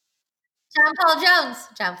 John Paul Jones.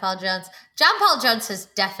 John Paul Jones. John Paul Jones has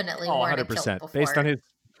definitely worn 100%, a kilt before. Based on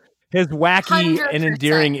his wacky 100%. And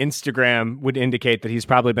endearing Instagram would indicate that he's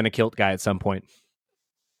probably been a kilt guy at some point.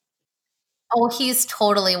 Oh, he's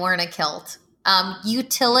totally worn a kilt.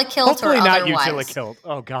 Utilikilt Hopefully or not otherwise. Utilikilt.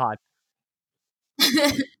 Oh, God.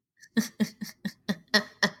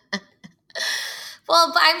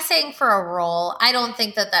 Well, but I'm saying for a role. I don't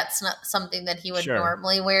think that that's not something that he would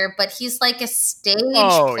normally wear, but he's like a stage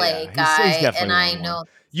play guy, and I know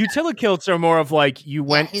Utilikilts are more of like you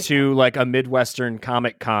went to like a Midwestern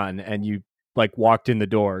Comic Con and you like walked in the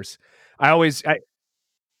doors. But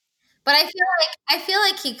I feel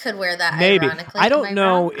like he could wear that. Maybe ironically. I don't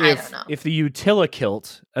know if the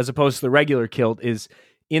Utilikilt, as opposed to the regular kilt, is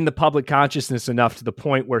in the public consciousness enough to the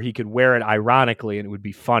point where he could wear it ironically and it would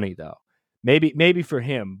be funny though. Maybe for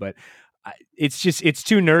him, but it's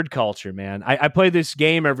too nerd culture, man. I play this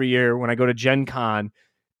game every year when I go to Gen Con,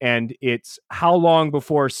 and it's how long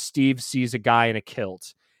before Steve sees a guy in a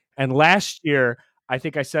kilt. And last year, I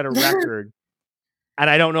think I set a record, and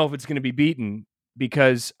I don't know if it's going to be beaten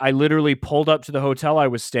because I literally pulled up to the hotel I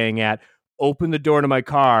was staying at, opened the door to my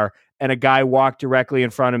car, and a guy walked directly in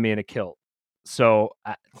front of me in a kilt. So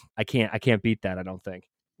I can't beat that, I don't think.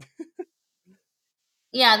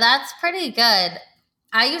 Yeah, that's pretty good.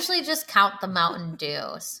 I usually just count the Mountain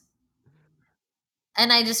Dews.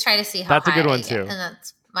 And I just try to see how that's high a good one I get, too. and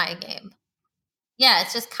that's my game. Yeah,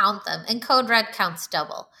 it's just count them. And Code Red counts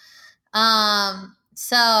double.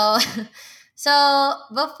 So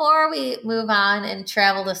before we move on and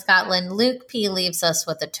travel to Scotland, Luke P leaves us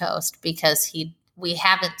with a toast because we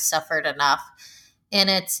haven't suffered enough. And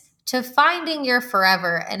it's to finding your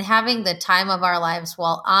forever and having the time of our lives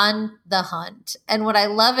while on the hunt. And what I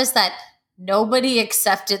love is that nobody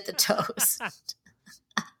accepted the toast.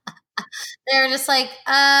 They were just like,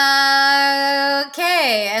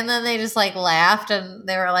 okay. And then they just like laughed and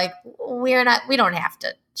they were like, we don't have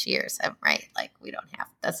to cheers him, right? Like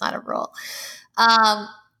that's not a rule.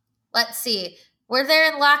 Let's see. We're there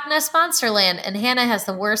in Loch Ness Monsterland and Hannah has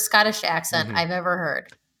the worst Scottish accent I've ever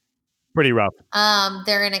heard. Pretty rough.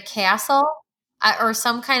 They're in a castle or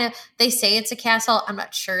some kind of, they say it's a castle. I'm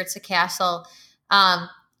not sure it's a castle.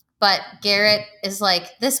 But Garrett is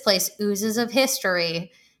like, this place oozes of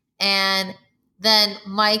history. And then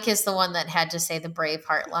Mike is the one that had to say the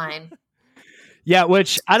Braveheart line. Yeah,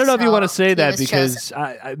 which I don't know if you want to So say he that was chosen. because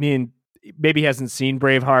I mean, maybe he hasn't seen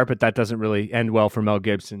Braveheart, but that doesn't really end well for Mel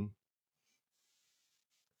Gibson.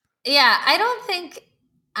 Yeah, I don't think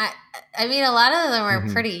I mean a lot of them are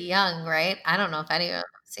Mhm. pretty young, right? I don't know if anyone has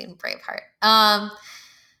seen Braveheart.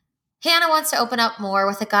 Hannah wants to open up more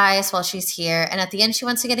with the guys while she's here, and at the end she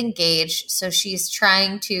wants to get engaged, so she's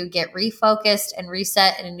trying to get refocused and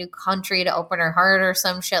reset in a new country to open her heart or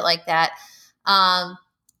some shit like that.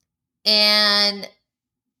 And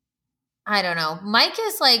I don't know. Mike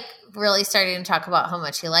is like really starting to talk about how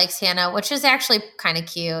much he likes Hannah, which is actually kind of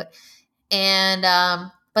cute.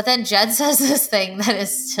 And but then Jed says this thing that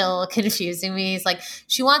is still confusing me. He's like,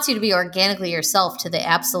 she wants you to be organically yourself to the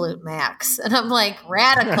absolute max. And I'm like,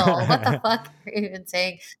 radical. What the fuck are you even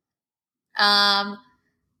saying? Um,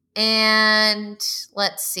 and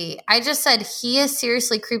let's see. I just said he is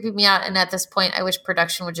seriously creeping me out, and at this point I wish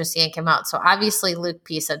production would just yank him out. So obviously Luke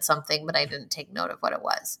P said something, but I didn't take note of what it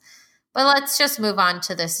was. But let's just move on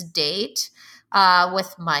to this date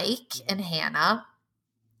with Mike and Hannah.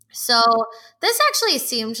 So this actually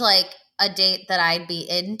seemed like a date that I'd be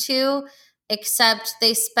into, except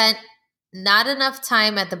they spent not enough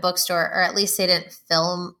time at the bookstore, or at least they didn't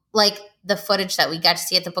film, like the footage that we got to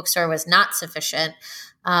see at the bookstore was not sufficient.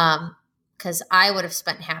 Because I would have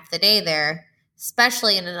spent half the day there,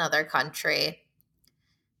 especially in another country.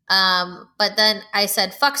 But then I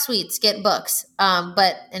said, fuck sweets, get books.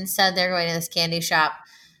 But instead they're going to this candy shop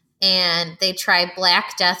and they try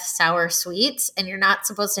Black Death sour sweets, and you're not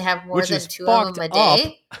supposed to have more Which than is 2 of fucked them a up.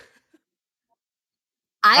 day.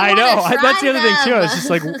 I know. wanna try That's the other thing too. them. It's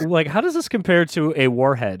just like how does this compare to a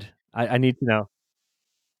Warhead? I need to know.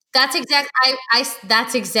 That's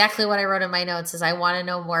that's exactly what I wrote in my notes. Is I want to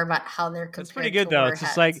know more about how they're compared. It's pretty good to though. Warheads.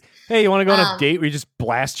 It's just like, hey, you want to go on a date where you just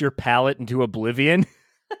blast your palate into oblivion?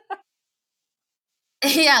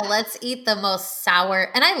 Yeah, let's eat the most sour.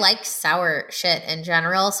 And I like sour shit in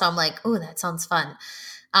general, so I'm like, oh, that sounds fun.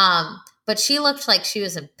 But she looked like she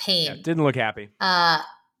was in pain. Yeah, didn't look happy.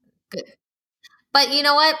 Good. But you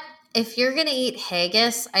know what? If you're gonna eat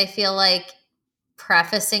haggis, I feel like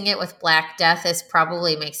prefacing it with Black Death is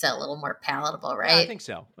probably makes it a little more palatable, right? Yeah, I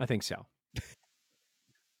think so.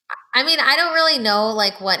 I mean, I don't really know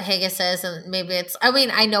like what haggis is, and maybe it's, I mean,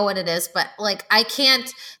 I know what it is, but like I can't,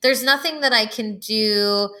 there's nothing that I can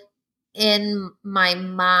do in my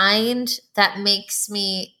mind that makes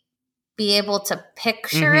me be able to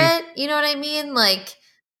picture it. You know what I mean? Like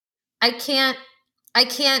I can't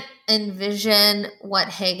envision what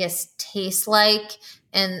haggis tastes like,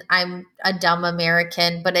 and I'm a dumb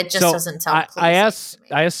American, but it just doesn't sound pleasing.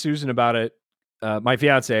 I asked Susan about it. My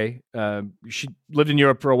fiance, she lived in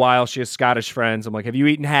Europe for a while. She has Scottish friends. I'm like, have you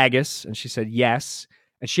eaten haggis? And she said yes,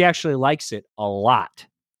 and she actually likes it a lot.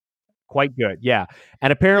 Quite good, yeah.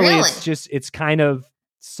 And apparently, it's kind of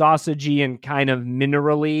sausagey and kind of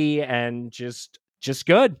minerally, and just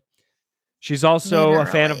good. She's also a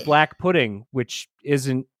fan of black pudding, which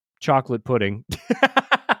isn't chocolate pudding.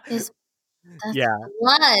 That's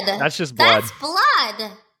blood. That's just blood. That's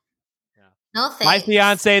blood. Yeah. No thanks. My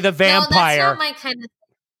fiance, the vampire. No, that's not my kind of.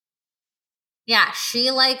 Yeah,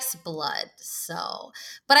 she likes blood. So,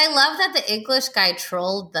 but I love that the English guy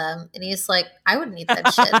trolled them, and he's like, "I wouldn't eat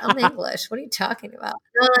that shit. I'm English. What are you talking about?"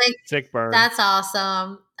 Like, sick burn. That's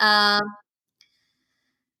awesome.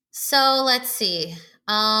 So let's see.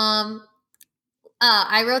 I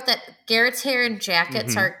wrote that Garrett's hair and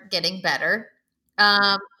jackets are getting better.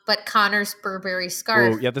 But Connor's Burberry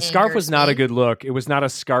scarf. Oh, yeah, the scarf was not a good look. It was not a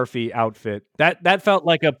scarfy outfit. That felt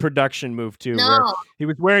like a production move too. No. Where he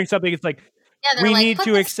was wearing something. It's like, we need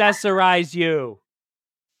to accessorize you.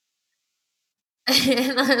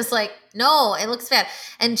 And I was like, no, it looks bad.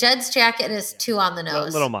 And Jed's jacket is too on the nose.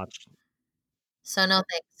 A little much. So no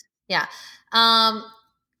thanks. Yeah.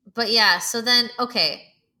 But yeah, so then, okay.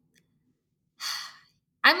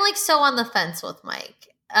 I'm like so on the fence with Mike.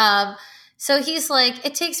 So he's like,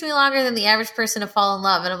 it takes me longer than the average person to fall in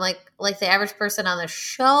love. And I'm like the average person on the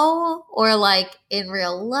show or like in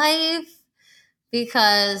real life?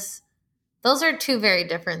 Because those are two very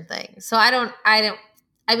different things. So I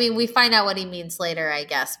mean, we find out what he means later, I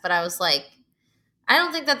guess. But I was like, I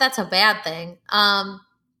don't think that that's a bad thing.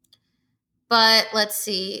 But let's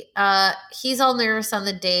see. He's all nervous on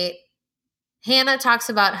the date. Hannah talks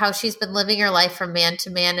about how she's been living her life from man to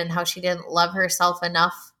man and how she didn't love herself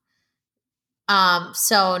enough.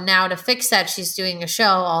 So now to fix that, she's doing a show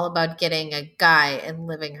all about getting a guy and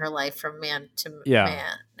living her life from man to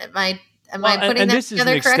man. Am I putting that together correctly? This is an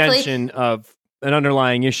extension of an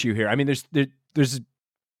underlying issue here. I mean, there's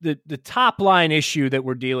the top line issue that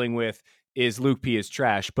we're dealing with is Luke P is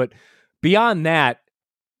trash, but beyond that,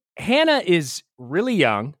 Hannah is really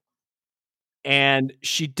young and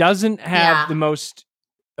she doesn't have the most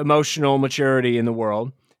emotional maturity in the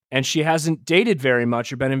world, and she hasn't dated very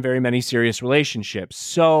much or been in very many serious relationships.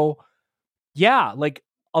 So, yeah, like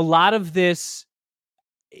a lot of this,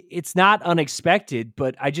 it's not unexpected,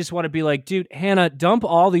 but I just want to be like, dude, Hannah, dump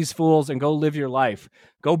all these fools and go live your life.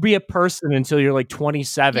 Go be a person until you're like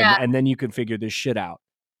 27, and then you can figure this shit out.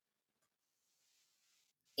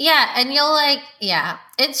 Yeah, and you'll like, yeah,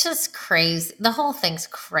 it's just crazy. The whole thing's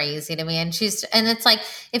crazy to me. And it's like,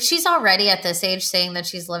 if she's already at this age saying that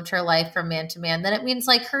she's lived her life from man to man, then it means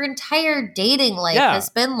like her entire dating life has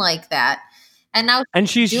been like that. And now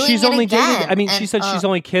she's only dated, I mean, she said she's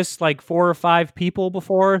only kissed like 4 or 5 people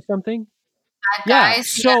before or something.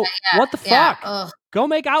 Guys, so what the fuck? Go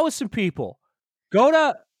make out with some people. Go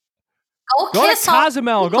to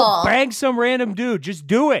Cozumel. Go bang some random dude. Just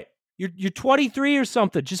do it. You're 23 or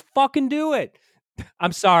something. Just fucking do it.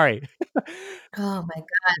 I'm sorry. Oh my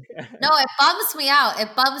God. No, it bums me out. It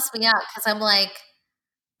bums me out because I'm like,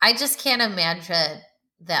 I just can't imagine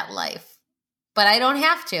that life. But I don't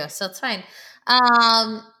have to, so it's fine.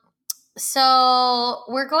 So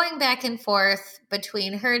we're going back and forth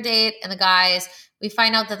between her date and the guys. We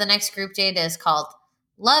find out that the next group date is called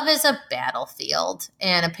Love is a Battlefield.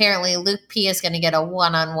 And apparently Luke P is going to get a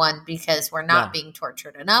one-on-one because we're not being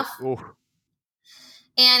tortured enough. Ooh.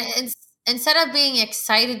 And instead of being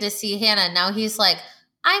excited to see Hannah, now he's like,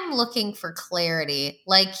 I'm looking for clarity.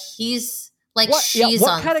 Like he's like, she's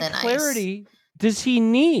on thin ice. What kind of clarity does he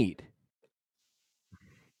need?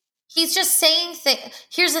 He's just saying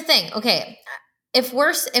here's the thing. Okay. If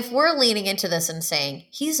we're leaning into this and saying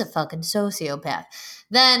he's a fucking sociopath,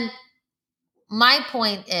 then my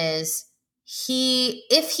point is he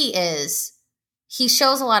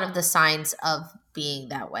shows a lot of the signs of being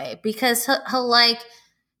that way because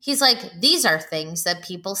he's like, these are things that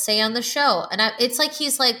people say on the show. And it's like,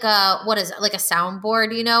 he's like, what is it? Like a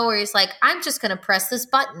soundboard, where he's like, I'm just going to press this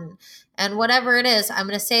button and whatever it is, I'm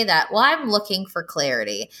going to say that. Well, I'm looking for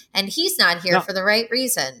clarity and he's not here for the right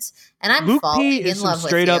reasons. And I'm Luke falling P in is love some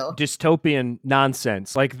straight with you. up dystopian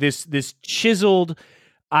nonsense. Like this chiseled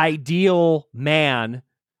ideal man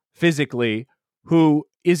physically who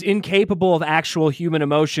is incapable of actual human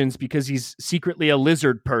emotions because he's secretly a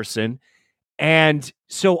lizard person. And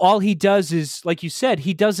so all he does is, like you said,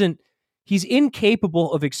 he's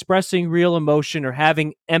incapable of expressing real emotion or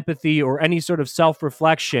having empathy or any sort of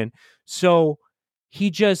self-reflection. So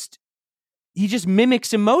he just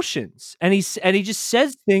mimics emotions and he just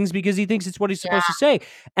says things because he thinks it's what he's supposed to say.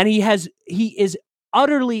 And he is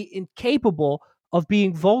utterly incapable of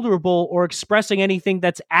being vulnerable or expressing anything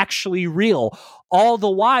that's actually real. All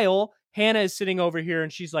the while, Hannah is sitting over here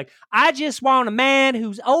and she's like, I just want a man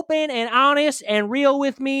who's open and honest and real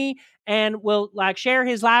with me and will like share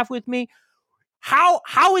his life with me. How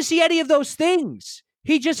is he any of those things?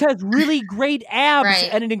 He just has really great abs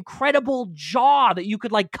and an incredible jaw that you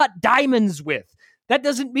could like cut diamonds with. That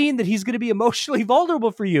doesn't mean that he's going to be emotionally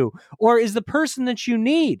vulnerable for you or is the person that you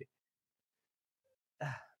need.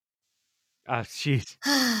 Oh, jeez.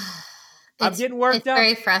 I'm getting worked up. It's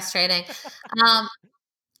very frustrating.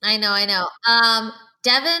 I know.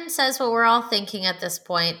 Devin says what we're all thinking at this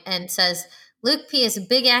point and says Luke P is a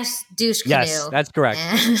big ass douche canoe. Yes, that's correct.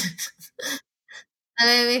 That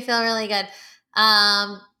made me feel really good.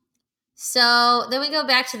 So then we go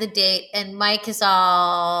back to the date and Mike is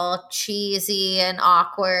all cheesy and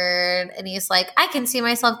awkward. And he's like, I can see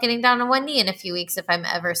myself getting down on one knee in a few weeks if I'm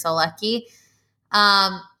ever so lucky.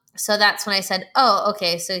 So that's when I said, oh,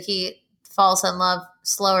 okay. So he falls in love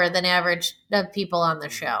slower than average of people on the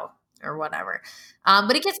show or whatever.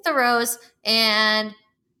 But he gets the rose and,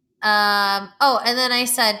 and then I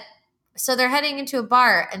said, so they're heading into a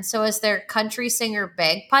bar and so is their country singer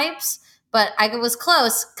bagpipes, but I was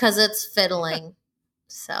close because it's fiddling.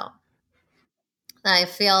 So I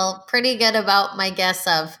feel pretty good about my guess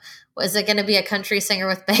of, was it going to be a country singer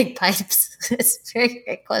with bagpipes? It's very,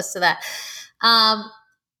 very close to that.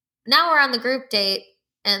 Now we're on the group date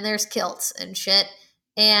and there's kilts and shit.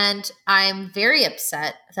 And I'm very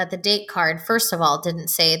upset that the date card, first of all, didn't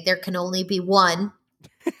say there can only be one.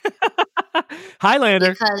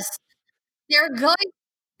 Highlander. Because they're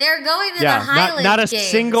going to the Highland not a games,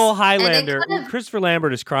 single Highlander. Christopher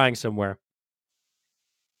Lambert is crying somewhere.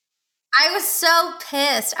 I was so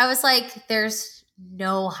pissed. I was like, there's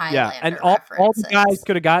no Highlander. Yeah, and all the guys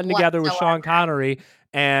could have gotten together with Sean Connery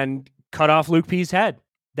and cut off Luke P's head.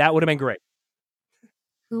 That would have been great.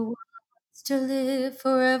 Who wants to live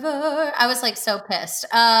forever? I was like so pissed.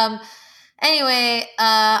 Anyway,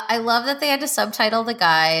 I love that they had to subtitle the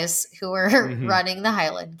guys who were running the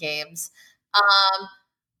Highland games.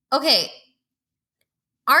 okay,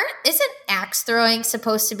 isn't axe throwing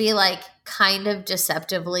supposed to be like kind of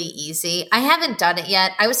deceptively easy? I haven't done it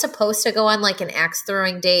yet. I was supposed to go on like an axe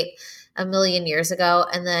throwing date a million years ago,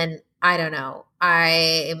 and then I don't know.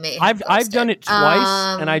 I may have I've done it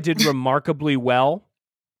twice, and I did remarkably well.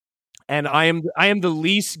 And I am the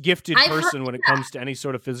least gifted person when it comes to any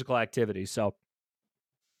sort of physical activity. So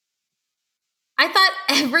I thought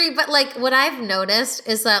but like what I've noticed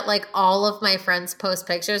is that like all of my friends post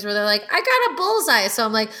pictures where they're like, I got a bullseye. So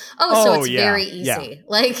I'm like, so it's very easy. Yeah.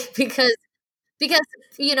 Like because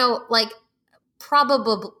you know, like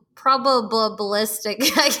probabilistic.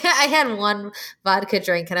 I had one vodka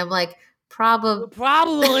drink and I'm like,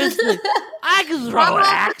 probabilistic. I can throw an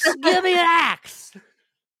axe. Give me an axe.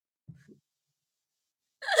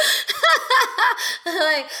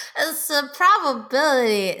 Like the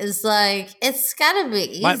probability is like it's gotta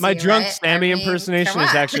be easy. My drunk right? Sammy impersonation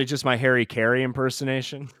is actually just my Harry Carey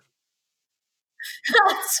impersonation.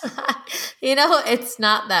 You know, it's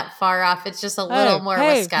not that far off. It's just a little more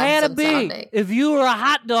Wisconsin sounding. If you were a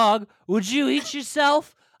hot dog, would you eat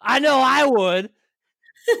yourself? I know I would.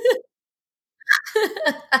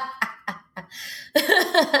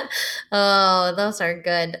 Oh, those are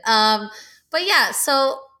good. But yeah,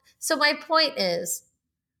 so my point is,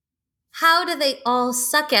 how do they all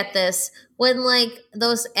suck at this when like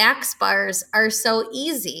those axe bars are so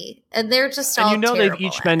easy and they're just all terrible? And they've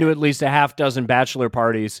each been to at least a half dozen bachelor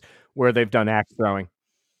parties where they've done axe throwing.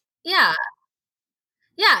 Yeah.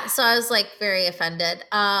 Yeah, so I was like very offended.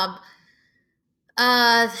 Then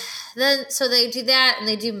so they do that and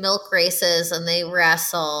they do milk races and they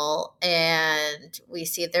wrestle and we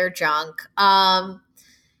see their junk.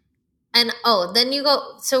 And then you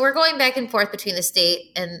go. So we're going back and forth between the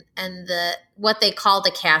state and the what they call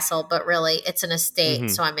the castle, but really it's an estate. Mm-hmm.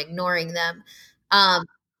 So I'm ignoring them.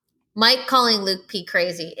 Mike calling Luke P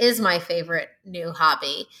crazy is my favorite new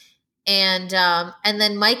hobby, and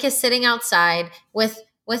then Mike is sitting outside with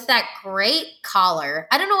that great collar.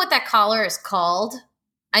 I don't know what that collar is called.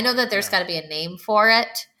 I know that there's got to be a name for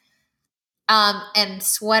it. And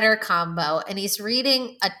sweater combo, and he's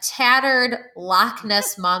reading a tattered Loch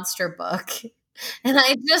Ness Monster book, and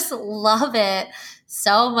I just love it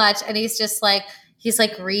so much. And he's like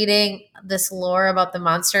reading this lore about the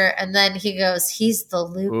monster, and then he goes, "He's the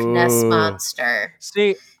Loch Ness Monster."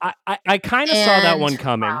 See, I kind of saw that one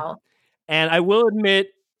coming, and I will admit,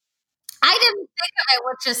 I didn't think of it,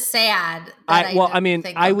 which is sad.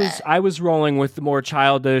 I was rolling with the more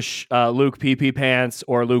childish Luke pee-pee pants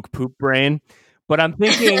or Luke poop brain, but I'm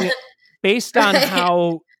thinking based on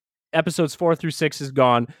how episodes 4 through 6 has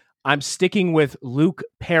gone, I'm sticking with Luke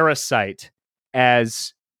Parasite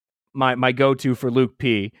as my go-to for Luke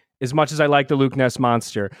P. As much as I like the Loch Ness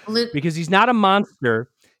Monster, because he's not a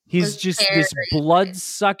monster, he's just this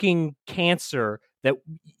blood-sucking cancer that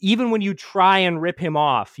even when you try and rip him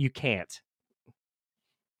off, you can't.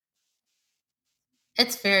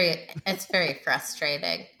 It's very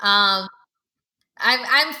frustrating. I'm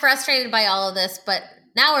frustrated by all of this, but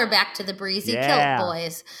now we're back to the breezy kilt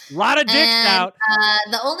boys. A lot of dicks out.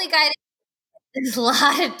 The only guy a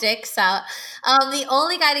lot of dicks out. The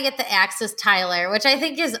only guy to get the axe is Tyler, which I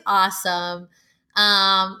think is awesome.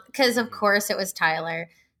 Because of course it was Tyler.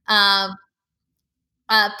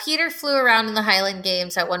 Peter flew around in the Highland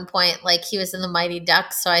Games at one point, like he was in the Mighty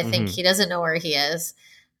Ducks, so I think he doesn't know where he is.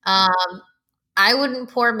 I wouldn't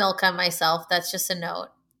pour milk on myself. That's just a note.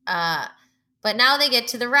 But now they get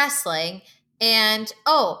to the wrestling, and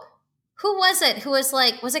who was it? Who was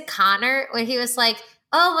like, was it Connor? When he was like,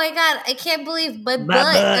 "Oh my God, I can't believe my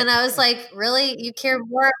butt," and I was like, "Really? You care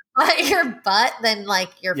more about your butt than like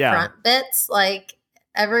your front bits?" Like.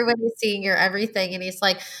 Everybody's seeing your everything, and he's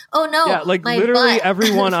like, "Oh no!" Yeah, like literally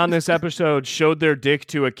everyone on this episode showed their dick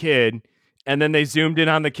to a kid, and then they zoomed in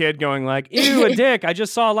on the kid, going like, "Ew, a dick! I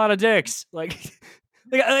just saw a lot of dicks." Like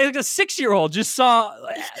a 6-year-old just saw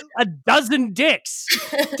a dozen dicks,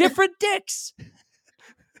 different dicks. And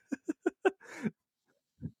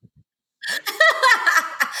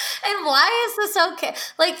why is this okay?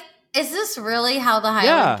 Like. Is this really how the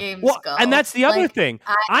Highland Games go? And that's the other thing.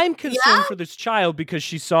 I'm concerned for this child because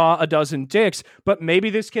she saw a dozen dicks, but maybe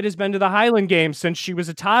this kid has been to the Highland Games since she was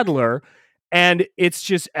a toddler, and it's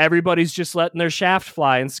just everybody's just letting their shaft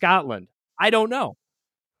fly in Scotland. I don't know.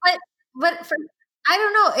 But I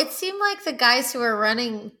don't know. It seemed like the guys who were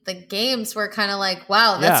running the games were kind of like,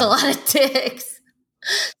 wow, that's a lot of dicks.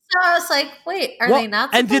 So I was like, wait, are they not?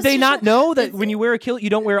 And did they not know that when you wear a kilt, you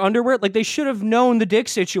don't wear underwear? Like they should have known the dick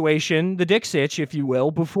situation, the dick sitch, if you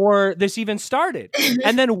will, before this even started.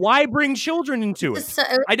 And then why bring children into it?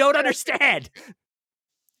 I don't understand.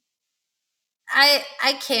 I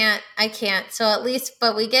can't. So at least,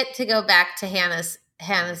 but we get to go back to Hannah's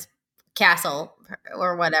castle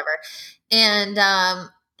or whatever, and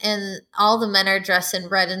all the men are dressed in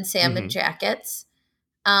red and salmon jackets.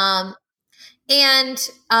 Um,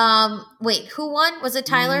 wait, who won? Was it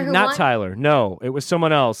Tyler who Not won? Tyler. No, it was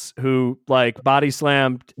someone else who like body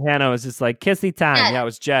slammed Hannah. Was just like kissy time. Jed. Yeah, it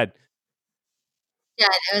was Jed. Jed,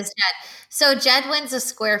 it was Jed. So Jed wins a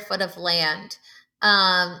square foot of land.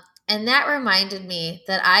 And that reminded me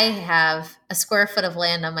that I have a square foot of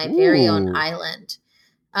land on my very own island.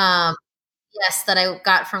 Yes, that I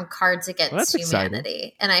got from Cards Against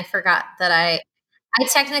Humanity. And I forgot that I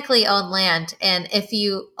technically own land. And if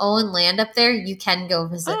you own land up there, you can go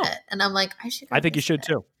visit it. And I'm like, I should go I think you should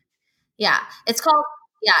too. Yeah. It's called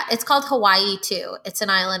Hawaii too. It's an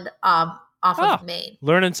island off of Maine.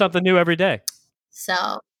 Learning something new every day.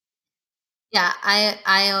 So yeah,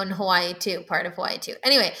 I own Hawaii too, part of Hawaii too.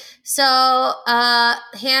 Anyway, so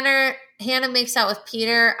Hannah makes out with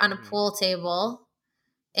Peter on a pool table,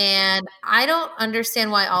 and I don't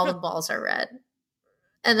understand why all the balls are red.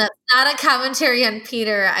 And that's not a commentary on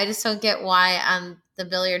Peter. I just don't get why on the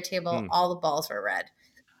billiard table all the balls were red.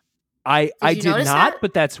 I did not, that?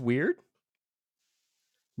 But that's weird.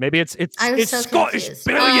 Maybe it's so Scottish confused.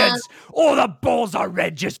 Billiards. All the balls are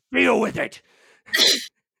red. Just deal with it.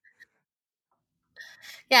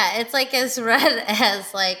 Yeah, it's like as red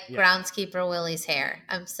as like groundskeeper Willie's hair.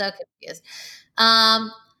 I'm so confused.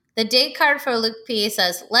 The date card for Luke P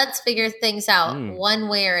says, "Let's figure things out one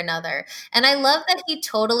way or another." And I love that he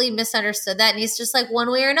totally misunderstood that. And he's just like,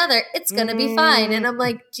 one way or another, it's going to be fine. And I'm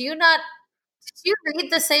like, did you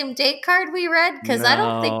read the same date card we read? Because I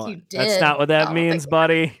don't think you did. That's not what that means,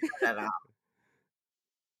 buddy.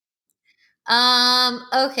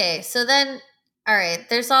 Okay, so then, all right,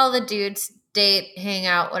 there's all the dudes date, hang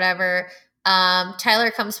out, whatever.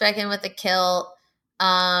 Tyler comes back in with a kill.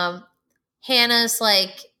 Hannah's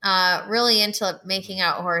like really into making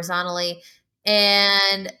out horizontally,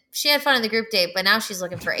 and she had fun in the group date, but now she's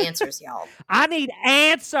looking for answers, y'all. I need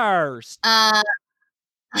answers. I'm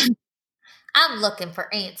looking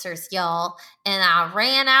for answers, y'all, and I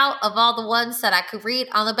ran out of all the ones that I could read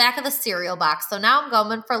on the back of the cereal box. So now I'm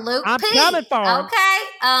going for Luke P. Coming for him. Okay.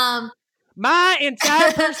 My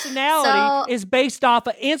entire personality is based off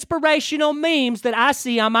of inspirational memes that I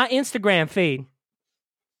see on my Instagram feed.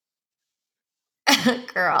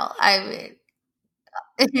 Girl, I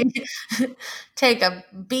mean, take a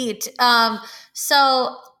beat.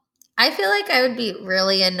 So I feel like I would be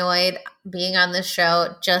really annoyed being on the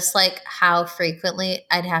show, just like how frequently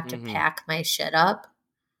I'd have to pack my shit up.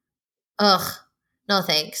 Ugh. No,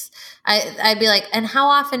 thanks. I'd be like, and how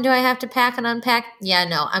often do I have to pack and unpack? Yeah,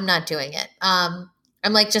 no, I'm not doing it.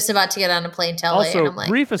 I'm like just about to get on a plane to LA. Also, and I'm like,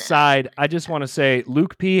 brief aside, I just want to say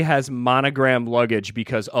Luke P has monogram luggage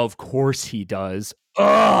because of course he does.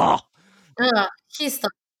 Ugh. He's the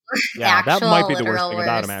that might be the worst thing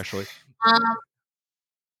about him, actually.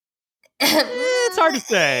 It's hard to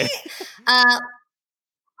say. Hard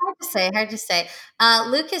to say.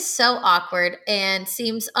 Luke is so awkward and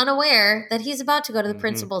seems unaware that he's about to go to the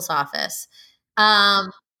principal's office.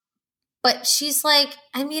 But she's like,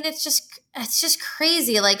 I mean, it's just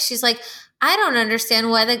crazy. Like, she's like, I don't understand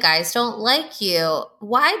why the guys don't like you.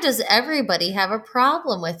 Why does everybody have a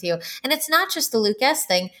problem with you? And it's not just the Luke S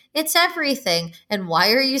thing. It's everything. And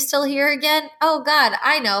why are you still here again? Oh God,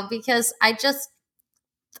 I know, because I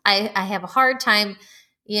have a hard time,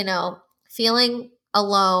 feeling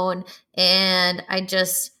alone, and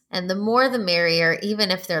and the more the merrier, even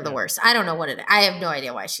if they're the worst. I don't know what it is. I have no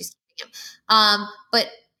idea why she's keeping him. But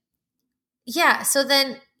yeah, so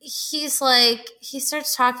then he's like, he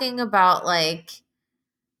starts talking about like,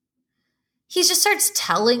 he just starts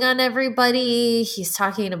telling on everybody. He's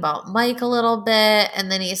talking about Mike a little bit,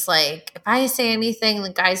 and then he's like, if I say anything,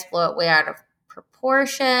 the guys blow it way out of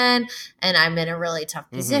proportion, and I'm in a really tough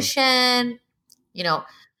position,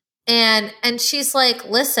 And she's like,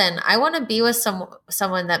 listen, I want to be with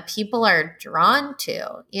someone that people are drawn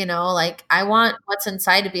to, like I want what's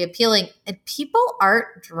inside to be appealing, and people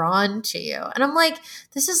aren't drawn to you. And I'm like,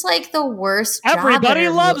 this is like the worst. Everybody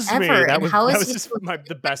loves ever. Me. That was just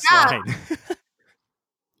the best line.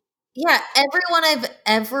 Yeah, everyone I've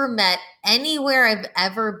ever met, anywhere I've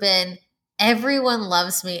ever been, everyone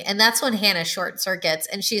loves me. And that's when Hannah short circuits,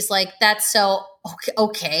 and she's like, that's so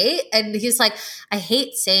okay. And he's like, I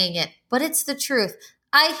hate saying it, but it's the truth.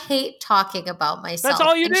 I hate talking about myself. That's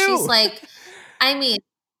all you do. She's like,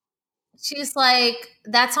 she's like,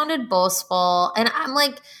 that sounded boastful. And I'm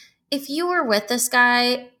like, if you were with this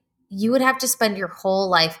guy, you would have to spend your whole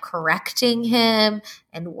life correcting him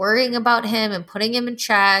and worrying about him and putting him in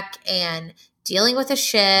check and dealing with a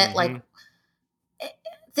shit. Like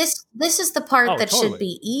this is the part that totally. should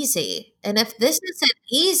be easy. And if this isn't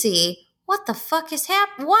easy, what the fuck is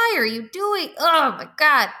happening? Why are you doing? Oh my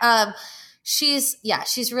God. She's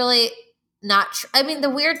really not. I mean, the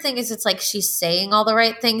weird thing is it's like she's saying all the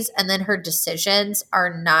right things and then her decisions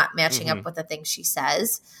are not matching up with the things she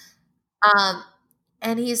says.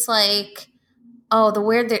 And he's like, oh, the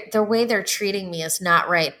way they're treating me is not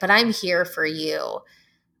right, but I'm here for you.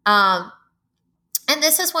 And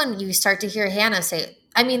this is when you start to hear Hannah say,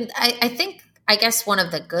 I mean, I guess one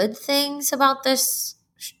of the good things about this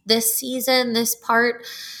season, this part,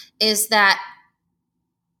 is that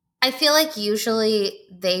I feel like usually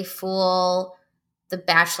they fool the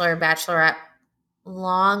Bachelor or Bachelorette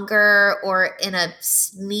longer or in a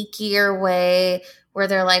sneakier way where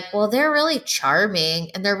they're like, well, they're really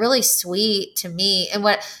charming and they're really sweet to me.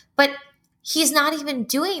 But he's not even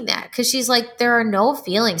doing that because she's like, there are no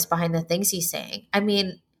feelings behind the things he's saying. I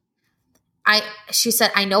mean, she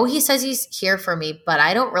said, I know he says he's here for me, but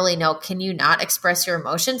I don't really know. Can you not express your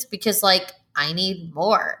emotions? Because like, I need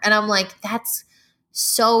more. And I'm like, that's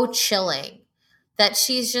so chilling that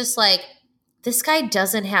she's just like, this guy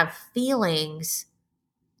doesn't have feelings.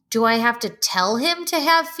 Do I have to tell him to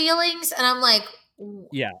have feelings? And I'm like,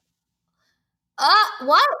 yeah.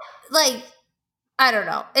 What? Like, I don't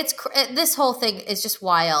know. This whole thing is just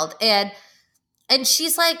wild. And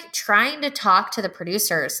she's like trying to talk to the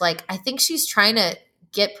producers. Like, I think she's trying to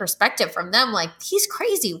get perspective from them. Like, he's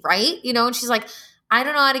crazy, right? You know, and she's like, I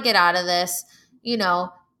don't know how to get out of this. You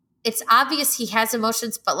know, it's obvious he has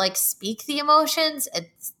emotions, but like, speak the emotions.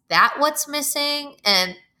 Is that what's missing?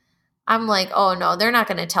 And I'm like, oh no, they're not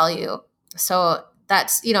going to tell you. So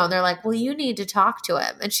that's, you know, they're like, well, you need to talk to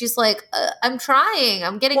him. And she's like, I'm trying.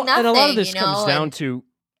 I'm getting nothing. And a lot of this you know? comes down to,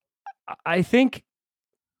 I think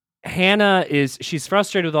Hannah she's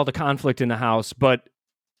frustrated with all the conflict in the house, but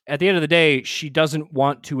at the end of the day, she doesn't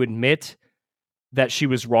want to admit that she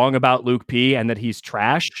was wrong about Luke P and that he's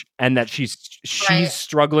trash and that she's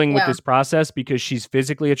struggling with this process because she's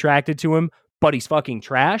physically attracted to him, but he's fucking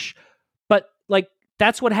trash. But like,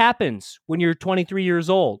 that's what happens when you're 23 years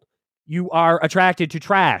old. You are attracted to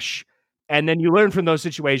trash. And then you learn from those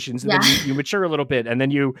situations and then you mature a little bit and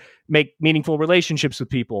then you make meaningful relationships with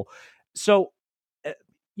people. So,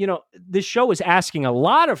 you know, this show is asking a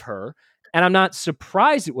lot of her, and I'm not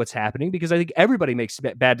surprised at what's happening because I think everybody makes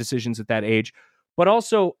bad decisions at that age. But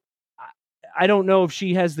also, I don't know if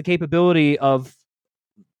she has the capability of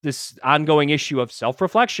this ongoing issue of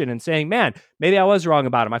self-reflection and saying, man, maybe I was wrong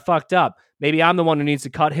about him. I fucked up. Maybe I'm the one who needs to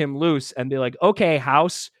cut him loose and be like, okay,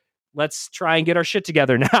 house, let's try and get our shit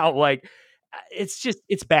together now. Like,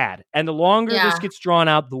 it's bad. And the longer this gets drawn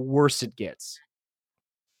out, the worse it gets.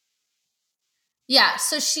 Yeah.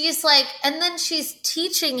 So she's like, and then she's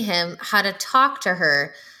teaching him how to talk to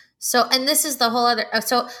her. So, and this is the whole other,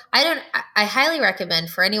 so I highly recommend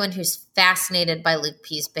for anyone who's fascinated by Luke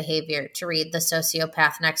P's behavior to read The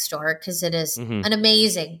Sociopath Next Door, because it is an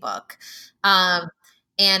amazing book. And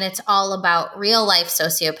it's all about real life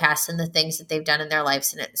sociopaths and the things that they've done in their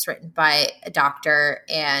lives. And it's written by a doctor,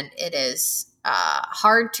 and it is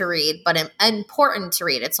hard to read, but important to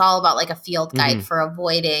read. It's all about like a field guide for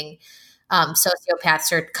avoiding sociopaths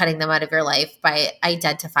or cutting them out of your life by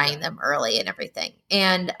identifying them early and everything.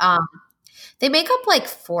 And they make up like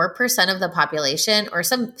 4% of the population or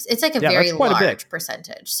it's like a very large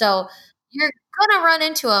percentage. So you're going to run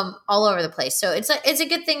into them all over the place. So it's a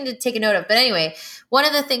good thing to take a note of. But anyway, one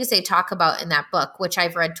of the things they talk about in that book, which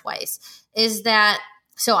I've read twice, is that,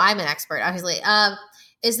 so I'm an expert, obviously,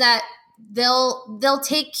 is that they'll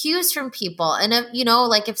take cues from people. And if, you know,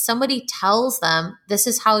 like if somebody tells them this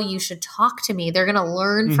is how you should talk to me, they're going to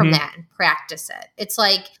learn from that and practice it. It's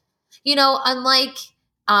like, you know, unlike,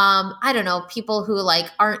 I don't know, people who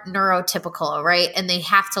like aren't neurotypical, right? And they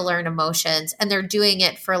have to learn emotions and they're doing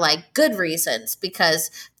it for like good reasons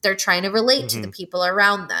because they're trying to relate to the people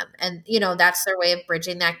around them. And, you know, that's their way of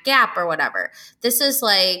bridging that gap or whatever. This is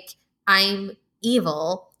like, I'm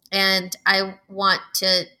evil and I want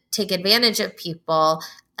to take advantage of people.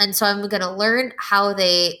 And so I'm going to learn how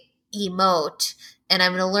they emote and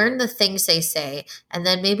I'm going to learn the things they say. And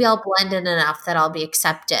then maybe I'll blend in enough that I'll be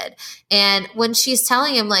accepted. And when she's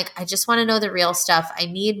telling him, like, I just want to know the real stuff. I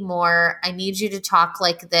need more. I need you to talk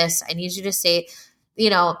like this. I need you to say, you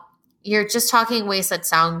know, you're just talking in ways that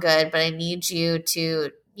sound good, but I need you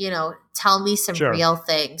to, you know, tell me some real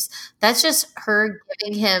things. That's just her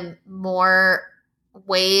giving him more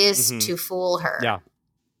ways to fool her. Yeah.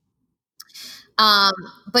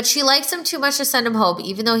 But she likes him too much to send him home,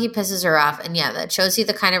 even though he pisses her off. And yeah, that shows you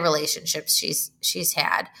the kind of relationships she's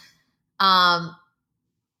had.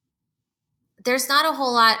 there's not a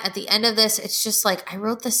whole lot at the end of this. It's just like I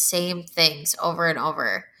wrote the same things over and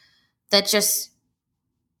over. That just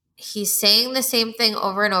he's saying the same thing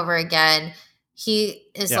over and over again. He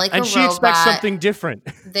is like and a she robot. expects something different.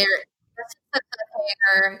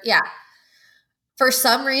 Yeah. For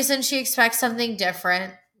some reason, she expects something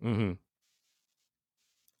different. Mm-hmm.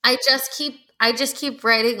 I just keep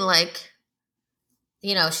writing like,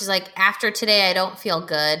 you know, she's like, after today, I don't feel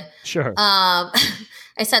good. Sure.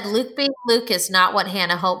 I said, Luke being Luke is not what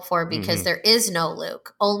Hannah hoped for because there is no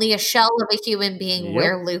Luke, only a shell of a human being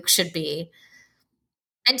where Luke should be.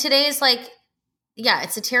 And today is like, yeah,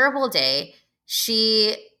 it's a terrible day.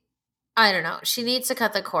 I don't know. She needs to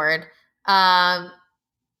cut the cord. And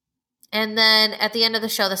then at the end of the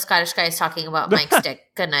show, the Scottish guy is talking about Mike's dick.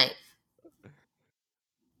 Good night.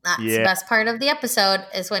 That's the best part of the episode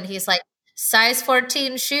is when he's like, size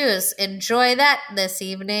 14 shoes. Enjoy that this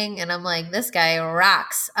evening. And I'm like, this guy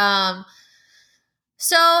rocks.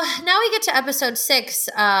 So now we get to episode 6,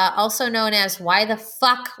 also known as Why the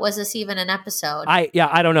Fuck Was This Even an Episode? I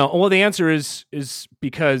don't know. Well, the answer is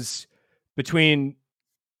because between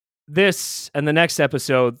this and the next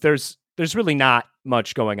episode, there's really not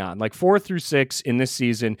much going on. Like 4 through 6 in this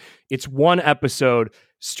season, it's one episode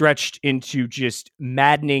stretched into just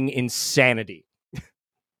maddening insanity.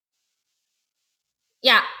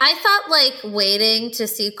 Yeah, I thought like waiting to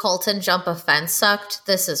see Colton jump a fence sucked.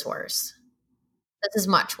 This is worse. This is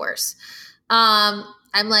much worse. I'm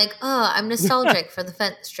like, oh, I'm nostalgic for the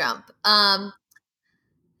fence jump.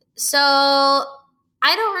 So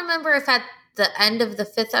I don't remember if at the end of the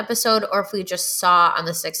 5th episode or if we just saw on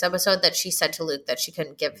the 6th episode that she said to Luke that she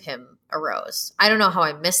couldn't give him a rose. I don't know how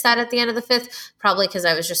I missed that at the end of the 5th, probably because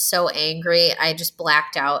I was just so angry. I just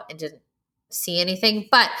blacked out and didn't see anything.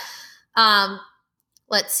 But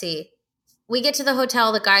let's see. We get to the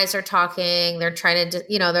hotel. The guys are talking. They're trying to,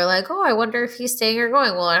 they're like, oh, I wonder if he's staying or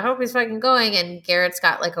going. Well, I hope he's fucking going. And Garrett's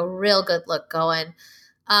got like a real good look going.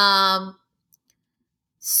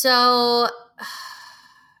 So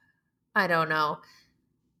I don't know.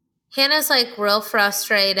 Hannah's like real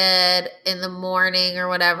frustrated in the morning or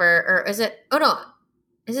whatever. Or is it? Oh, no.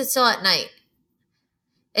 Is it still at night?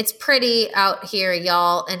 It's pretty out here,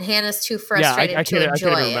 y'all. And Hannah's too frustrated to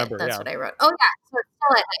enjoy it. That's what I wrote. Oh, yeah. So it's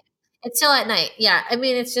still at night. It's still at night. Yeah. I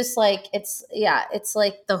mean, it's just like, it's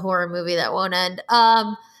like the horror movie that won't end.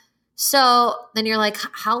 So then you're like,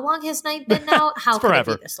 how long has night been now? How could it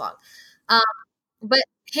be this long? But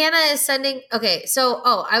Hannah is sending, okay. So,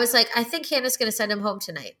 I was like, I think Hannah's going to send him home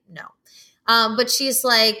tonight. No. But she's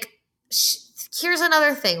like, here's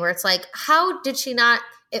another thing where it's like, how did she not,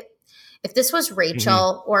 if this was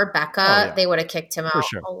Rachel or Becca, they would have kicked him out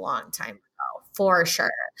a long time ago, for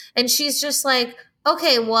sure. And she's just like,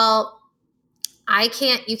 okay, well,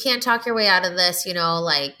 you can't talk your way out of this,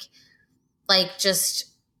 just,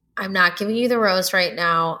 I'm not giving you the rose right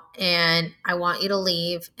now. And I want you to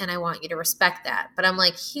leave and I want you to respect that. But I'm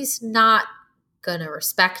like, he's not going to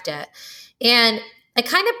respect it. And I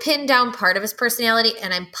kind of pinned down part of his personality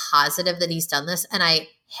and I'm positive that he's done this. And I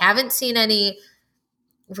haven't seen any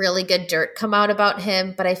really good dirt come out about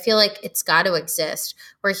him, but I feel like it's got to exist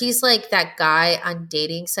where he's like that guy on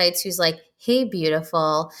dating sites who's like, hey,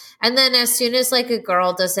 beautiful. And then as soon as like a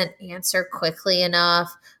girl doesn't answer quickly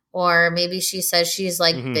enough, or maybe she says she's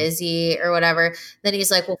like busy or whatever, then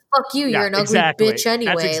he's like, well, fuck you. You're an ugly bitch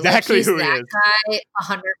anyway. That's exactly like, who he that is. Guy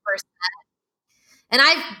 100%. And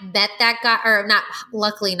I've met that guy, or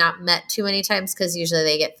luckily not met too many times because usually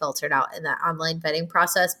they get filtered out in that online vetting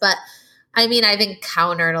process. But I mean, I've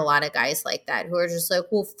encountered a lot of guys like that who are just like,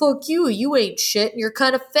 well, fuck you. You ain't shit. And you're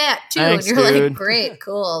kind of fat too. Thanks, and you're dude. like, great,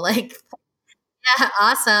 cool. Like, yeah,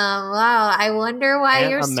 awesome. Wow. I wonder why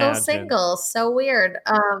you're still single. So weird.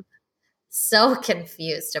 So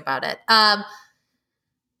confused about it.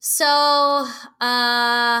 So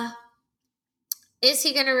is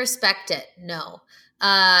he going to respect it? No.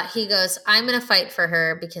 He goes, I'm going to fight for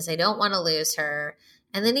her because I don't want to lose her.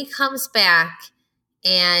 And then he comes back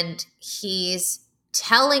and he's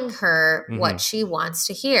telling her what she wants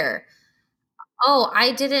to hear. Oh,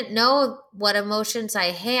 I didn't know what emotions I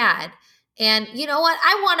had. And you know what?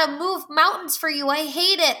 I want to move mountains for you. I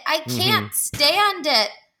hate it. I can't stand it.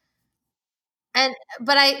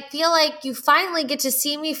 But I feel like you finally get to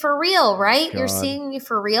see me for real, right? God. You're seeing me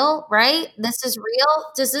for real, right? This is real.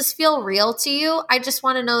 Does this feel real to you? I just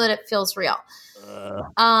want to know that it feels real.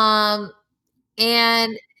 And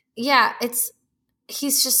yeah,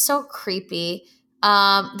 he's just so creepy.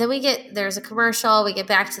 Then there's a commercial. We get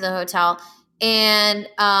back to the hotel. And,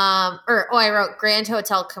 I wrote Grand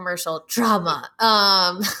Hotel commercial drama.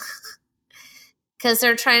 because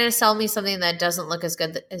they're trying to sell me something that doesn't look as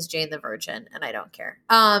good as Jane the Virgin, and I don't care.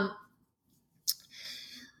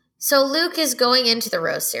 So Luke is going into the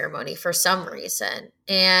rose ceremony for some reason,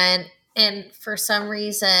 and for some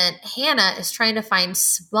reason, Hannah is trying to find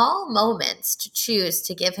small moments to choose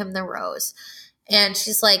to give him the rose. And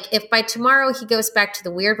she's like, if by tomorrow he goes back to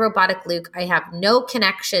the weird robotic Luke I have no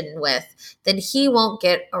connection with, then he won't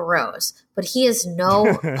get a rose. But he has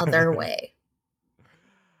no other way.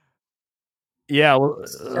 Yeah, well,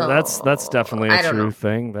 So, that's definitely a I don't true know.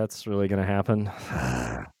 thing. That's really going to happen.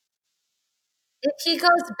 If he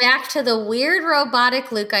goes back to the weird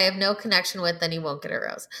robotic Luke I have no connection with, then he won't get a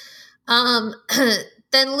rose.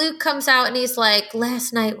 Then Luke comes out and he's like,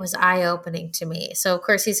 last night was eye-opening to me. So of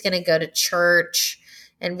course he's going to go to church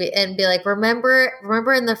and be like, remember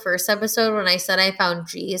in the first episode when I said I found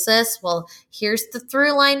Jesus? Well, here's the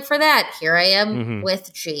through line for that. Here I am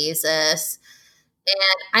with Jesus.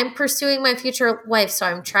 And I'm pursuing my future wife, so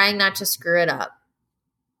I'm trying not to screw it up.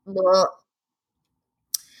 Well,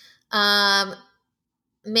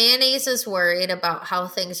 Mayonnaise is worried about how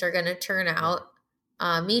things are going to turn out.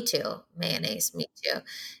 Me too. Mayonnaise, me too.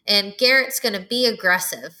 And Garrett's going to be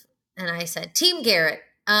aggressive. And I said, Team Garrett.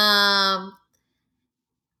 Hannah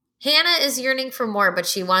is yearning for more, but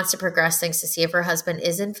she wants to progress things to see if her husband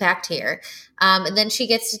is in fact here. And then she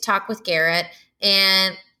gets to talk with Garrett,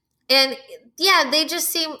 and yeah, they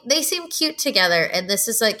seem cute together. And this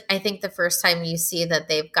is like, I think the first time you see that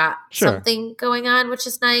they've got something going on, which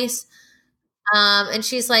is nice. And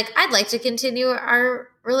she's like, I'd like to continue our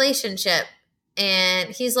relationship.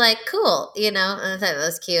 And he's like, cool, and I thought that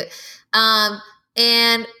was cute.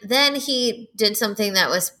 And then he did something that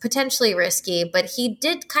was potentially risky, but he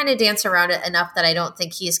did kind of dance around it enough that I don't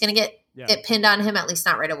think he's going to get it pinned on him, at least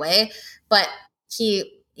not right away. But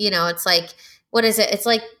he, it's like, what is it? It's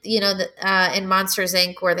like, in Monsters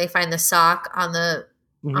Inc. where they find the sock on the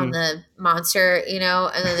monster,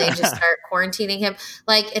 and then they just start quarantining him.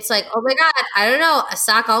 Like, it's like, oh my God, I don't know, a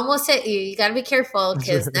sock almost hit you. You got to be careful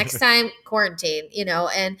because next time quarantine,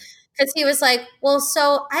 and because he was like, well,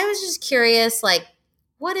 so I was just curious, like,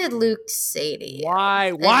 what did Luke say to you?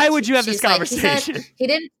 Why would you have this conversation? Like, he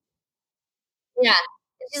didn't. Yeah.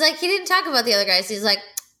 She's like, he didn't talk about the other guys. He's like,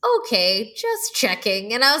 okay, just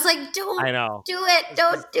checking. And I was like, don't do it.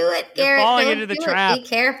 Don't do it, Garrett. You're falling into the trap. Be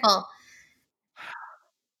careful.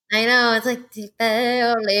 I know, it's like they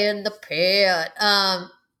fell in the pit.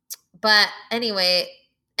 But anyway,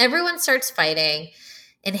 everyone starts fighting,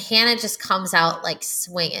 and Hannah just comes out like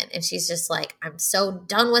swinging, and she's just like, "I'm so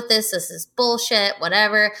done with this. This is bullshit.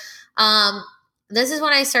 Whatever." This is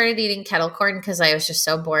when I started eating kettle corn because I was just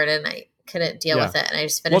so bored and I couldn't deal with it, and I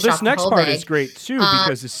just finished. Well, this next part is great too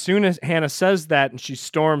because as soon as Hannah says that and she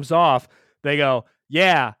storms off, they go,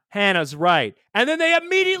 yeah, Hannah's right. And then they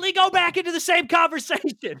immediately go back into the same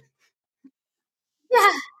conversation.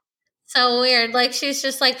 Yeah. So weird. Like, she's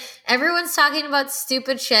just like, everyone's talking about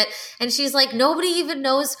stupid shit. And she's like, nobody even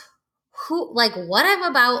knows what I'm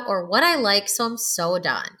about or what I like. So I'm so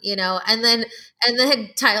done, And then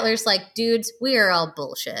Tyler's like, dudes, we are all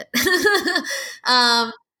bullshit.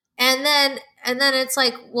 And then it's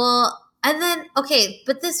like, well, and then, okay,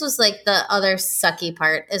 but this was like the other sucky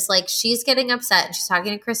part is like, she's getting upset and she's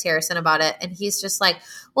talking to Chris Harrison about it. And he's just like,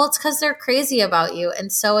 well, it's because they're crazy about you.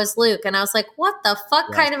 And so is Luke. And I was like, what the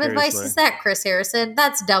fuck kind of advice is that, Chris Harrison?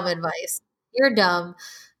 That's dumb advice. You're dumb.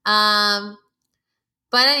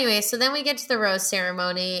 But anyway, so then we get to the rose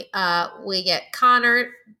ceremony. We get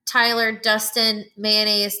Connor, Tyler, Dustin,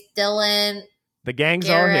 Mayonnaise, Dylan. The gang's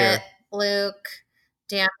all here. Luke.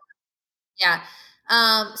 Damn. Yeah.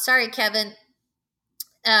 Sorry, Kevin.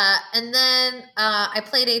 And then I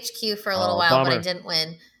played HQ for a little while, but I didn't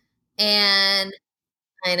win. And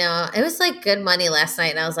I know it was like good money last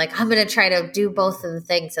night. And I was like, I'm going to try to do both of the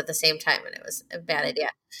things at the same time. And it was a bad idea.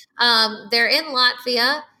 They're in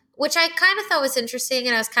Latvia, which I kind of thought was interesting.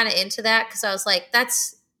 And I was kind of into that because I was like,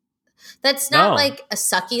 that's not like a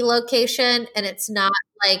sucky location. And it's not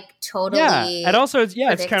like totally. Yeah. And also, it's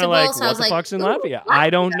kind of like, so what the fuck's in Latvia?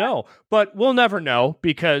 I don't know. But we'll never know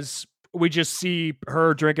because we just see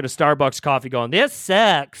her drinking a Starbucks coffee going, this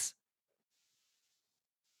sucks.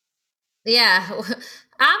 Yeah.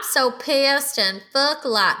 I'm so pissed and fuck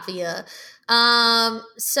Latvia.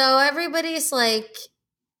 So everybody's like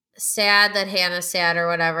sad that Hannah's sad or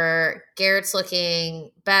whatever. Garrett's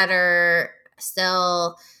looking better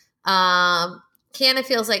still. Hannah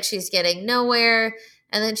feels like she's getting nowhere.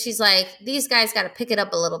 And then she's like, these guys got to pick it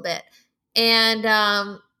up a little bit. And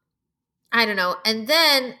I don't know. And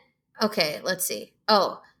then, okay, let's see.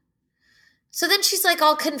 Oh, so then she's like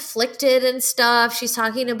all conflicted and stuff. She's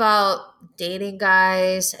talking about dating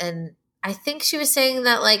guys and I think she was saying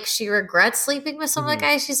that like she regrets sleeping with some of the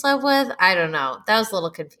guys she slept with. I don't know. That was a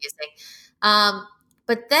little confusing.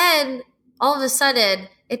 But then all of a sudden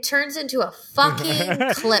it turns into a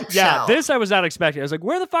fucking clip show. This I was not expecting. I was like,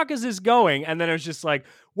 where the fuck is this going? And then it was just like,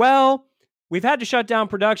 well, we've had to shut down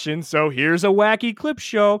production, so here's a wacky clip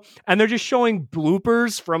show. And they're just showing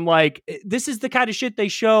bloopers from like, this is the kind of shit they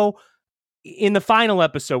show in the final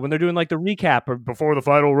episode when they're doing like the recap of before the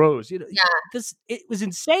final rose. You know, it was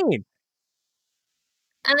insane.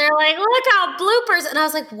 And they're like, look how bloopers. And I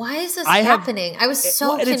was like, why is this happening? I was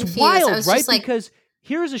so confused. It's wild, I was right? just like, because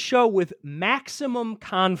here's a show with maximum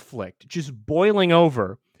conflict just boiling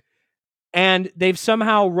over, and they've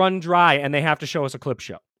somehow run dry, and they have to show us a clip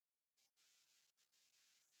show.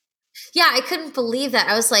 Yeah, I couldn't believe that.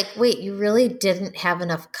 I was like, wait, you really didn't have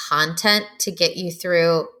enough content to get you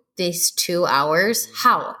through these 2 hours?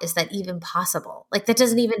 How is that even possible? Like,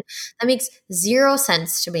 that makes zero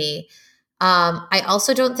sense to me. I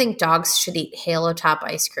also don't think dogs should eat Halo Top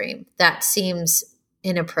ice cream. That seems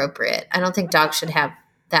inappropriate. I don't think dogs should have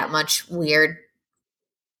that much weird.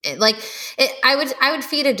 I would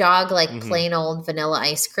feed a dog like plain old vanilla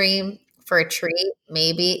ice cream for a treat,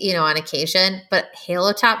 maybe, on occasion. But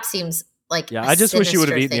Halo Top seems like I just wish he would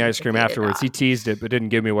have eaten the ice cream afterwards. He teased it, but didn't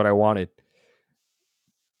give me what I wanted.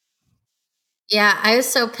 Yeah, I was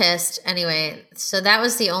so pissed. Anyway, so that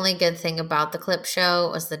was the only good thing about the clip show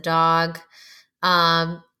was the dog.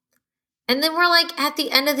 And then we're like at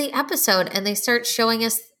the end of the episode and they start showing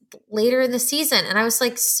us later in the season. And I was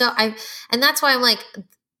like, and that's why I'm like,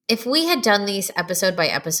 if we had done these episode by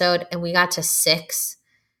episode and we got to 6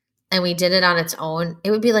 and we did it on its own,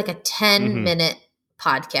 it would be like a 10-minute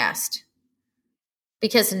podcast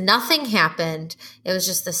because nothing happened. It was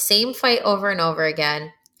just the same fight over and over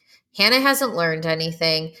again. Hannah hasn't learned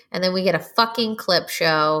anything. And then we get a fucking clip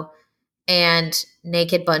show and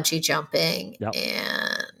naked bungee jumping. Yep.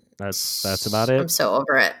 And that's about it. I'm so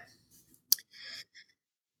over it.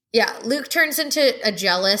 Yeah. Luke turns into a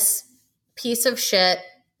jealous piece of shit.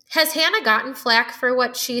 Has Hannah gotten flack for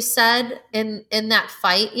what she said in that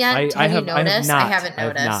fight yet? Have you noticed? I haven't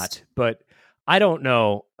noticed. I have not, but I don't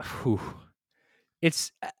know.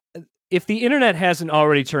 It's if the internet hasn't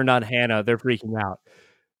already turned on Hannah, they're freaking out.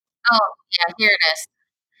 Oh, yeah, here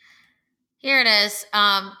it is.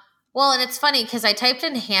 Well, and it's funny because I typed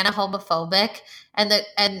in Hannah homophobic, and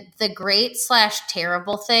the great /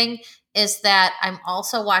 terrible thing is that I'm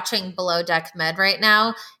also watching Below Deck Med right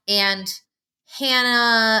now, and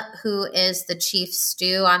Hannah, who is the chief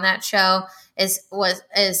stew on that show, is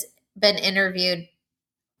been interviewed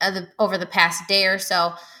over the past day or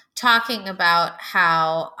so, talking about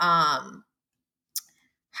how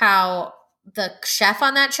the chef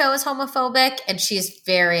on that show is homophobic, and she's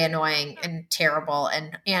very annoying and terrible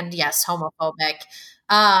and yes, homophobic.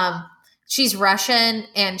 She's Russian,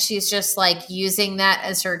 and she's just like using that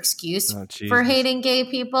as her excuse for hating gay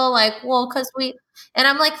people. Like, well, because and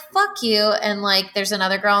I'm like, fuck you. And like, there's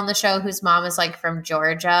another girl on the show whose mom is like from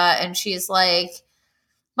Georgia, and she's like,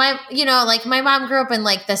 my mom grew up in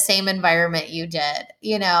like the same environment you did,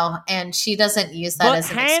 and she doesn't use that as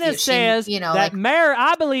an Hannah excuse. says that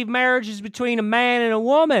I believe marriage is between a man and a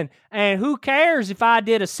woman, and who cares if I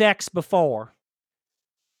did a sex before?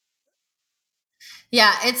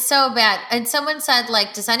 Yeah, it's so bad. And someone said,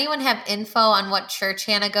 like, does anyone have info on what church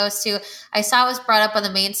Hannah goes to? I saw it was brought up on the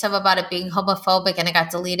main sub about it being homophobic, and it got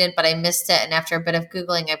deleted, but I missed it. And after a bit of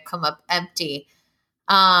Googling, I've come up empty.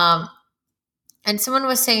 And someone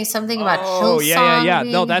was saying something about Hillsong. Yeah.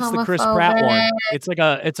 No, that's homophobic. the Chris Pratt one.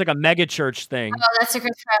 It's like a mega church thing. Oh, that's a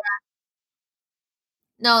Chris Pratt.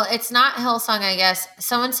 No, it's not Hillsong, I guess.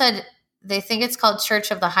 Someone said they think it's called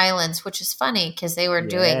Church of the Highlands, which is funny because they were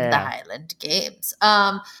doing the Highland Games.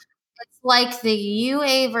 It's like the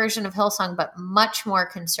UA version of Hillsong, but much more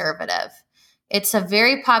conservative. It's a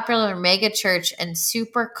very popular mega church and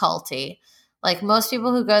super culty. Like most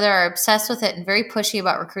people who go there are obsessed with it and very pushy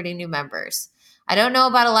about recruiting new members. I don't know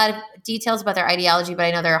about a lot of details about their ideology, but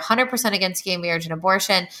I know they're 100% against gay marriage and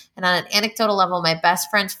abortion. And on an anecdotal level, my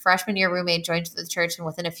best friend's freshman year roommate joined the church and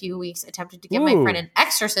within a few weeks attempted to give my friend an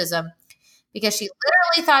exorcism because she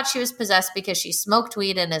literally thought she was possessed because she smoked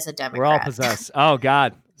weed and is a Democrat. We're all possessed. Oh,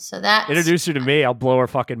 God. So that introduce her to me. I'll blow her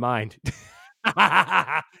fucking mind.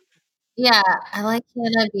 Yeah, I like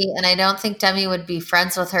Hannah B, and I don't think Demi would be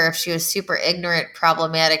friends with her if she was super ignorant,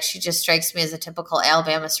 problematic. She just strikes me as a typical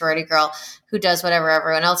Alabama sorority girl who does whatever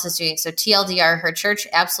everyone else is doing. So TLDR, her church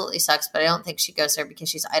absolutely sucks, but I don't think she goes there because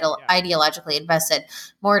she's Yeah. ideologically invested,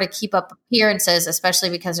 more to keep up appearances, especially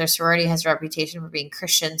because her sorority has a reputation for being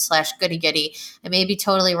Christian slash goody goody. I may be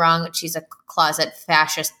totally wrong, but she's a closet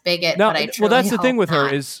fascist bigot, No, but I well, truly that's the thing hope with her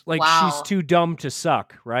not. is like she's Wow. too dumb to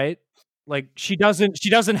suck, right? Like she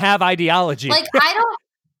doesn't have ideology. Like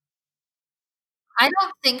I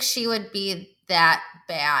don't think she would be that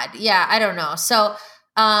bad. Yeah, I don't know. So,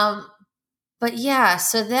 um, but yeah,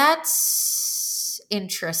 so that's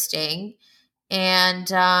interesting. And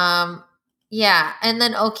yeah, and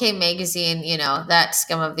then OK Magazine, that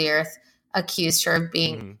scum of the earth accused her of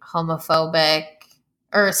being Mhm. homophobic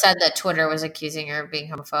or said that Twitter was accusing her of being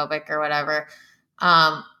homophobic or whatever.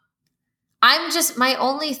 Um, my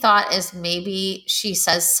only thought is maybe she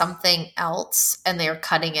says something else and they're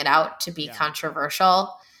cutting it out to be Yeah.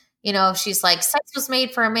 controversial. If she's like, sex was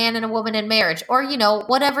made for a man and a woman in marriage, or,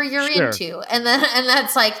 whatever you're Sure. into. And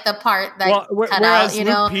that's like the part that Well, cut out, whereas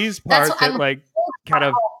Luke P's that's part what that I'm, like kind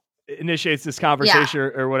of initiates this yeah, conversation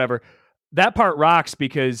or whatever, that part rocks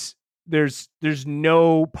because there's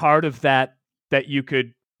no part of that you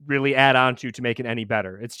could really add on to make it any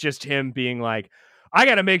better. It's just him being like, I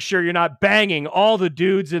got to make sure you're not banging all the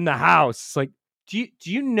dudes in the house. It's like, do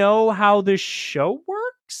you know how this show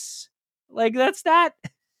works? Like that's that.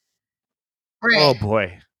 Oh right.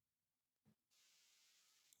 boy.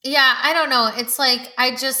 Yeah, I don't know. It's like,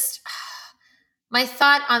 my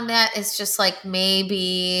thought on that is just like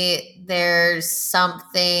maybe there's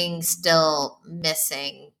something still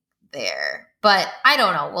missing there. But I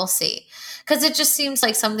don't know. We'll see. Because it just seems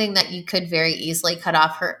like something that you could very easily cut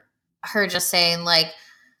off her just saying like,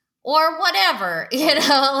 or whatever, Oh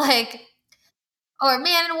yeah. like, or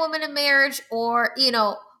man and woman in marriage, or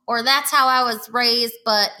that's how I was raised,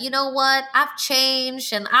 but you know what? I've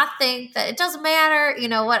changed and I think that it doesn't matter,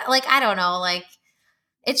 what, like, I don't know, like,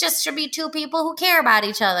 it just should be two people who care about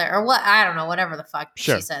each other or what, I don't know, whatever the fuck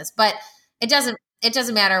she Sure. says. But it doesn't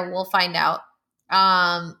matter. We'll find out.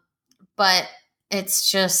 Um, but it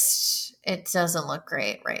doesn't look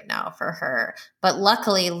great right now for her. But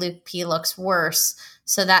luckily Luke P looks worse.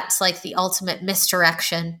 So that's like the ultimate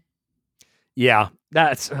misdirection. Yeah.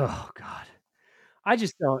 That's oh god. I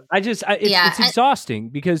just don't. It's Yeah. it's exhausting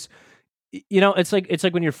because it's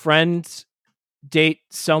like when your friends date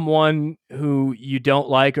someone who you don't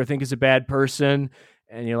like or think is a bad person,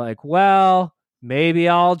 and you're like, well, maybe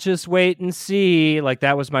I'll just wait and see. Like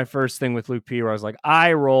that was my first thing with Luke P. Where I was like,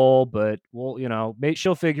 I roll, but well, maybe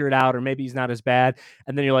she'll figure it out, or maybe he's not as bad.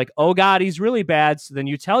 And then you're like, oh god, he's really bad. So then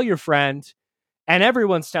you tell your friend, and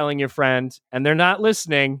everyone's telling your friend, and they're not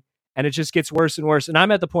listening, and it just gets worse and worse. And I'm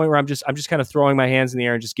at the point where I'm just kind of throwing my hands in the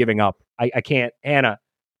air and just giving up. I can't, Hannah.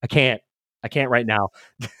 I can't. I can't right now.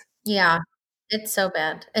 Yeah. It's so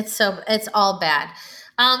bad. It's all bad.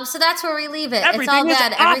 So that's where we leave it. It's all Everything is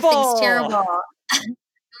bad. Everything's awful. terrible.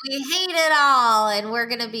 We hate it all. And we're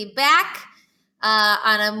going to be back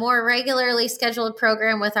on a more regularly scheduled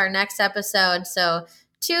program with our next episode. So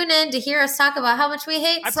tune in to hear us talk about how much we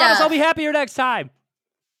hate I promise I'll be stuff. happier next time.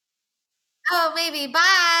 Oh, maybe.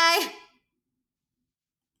 Bye.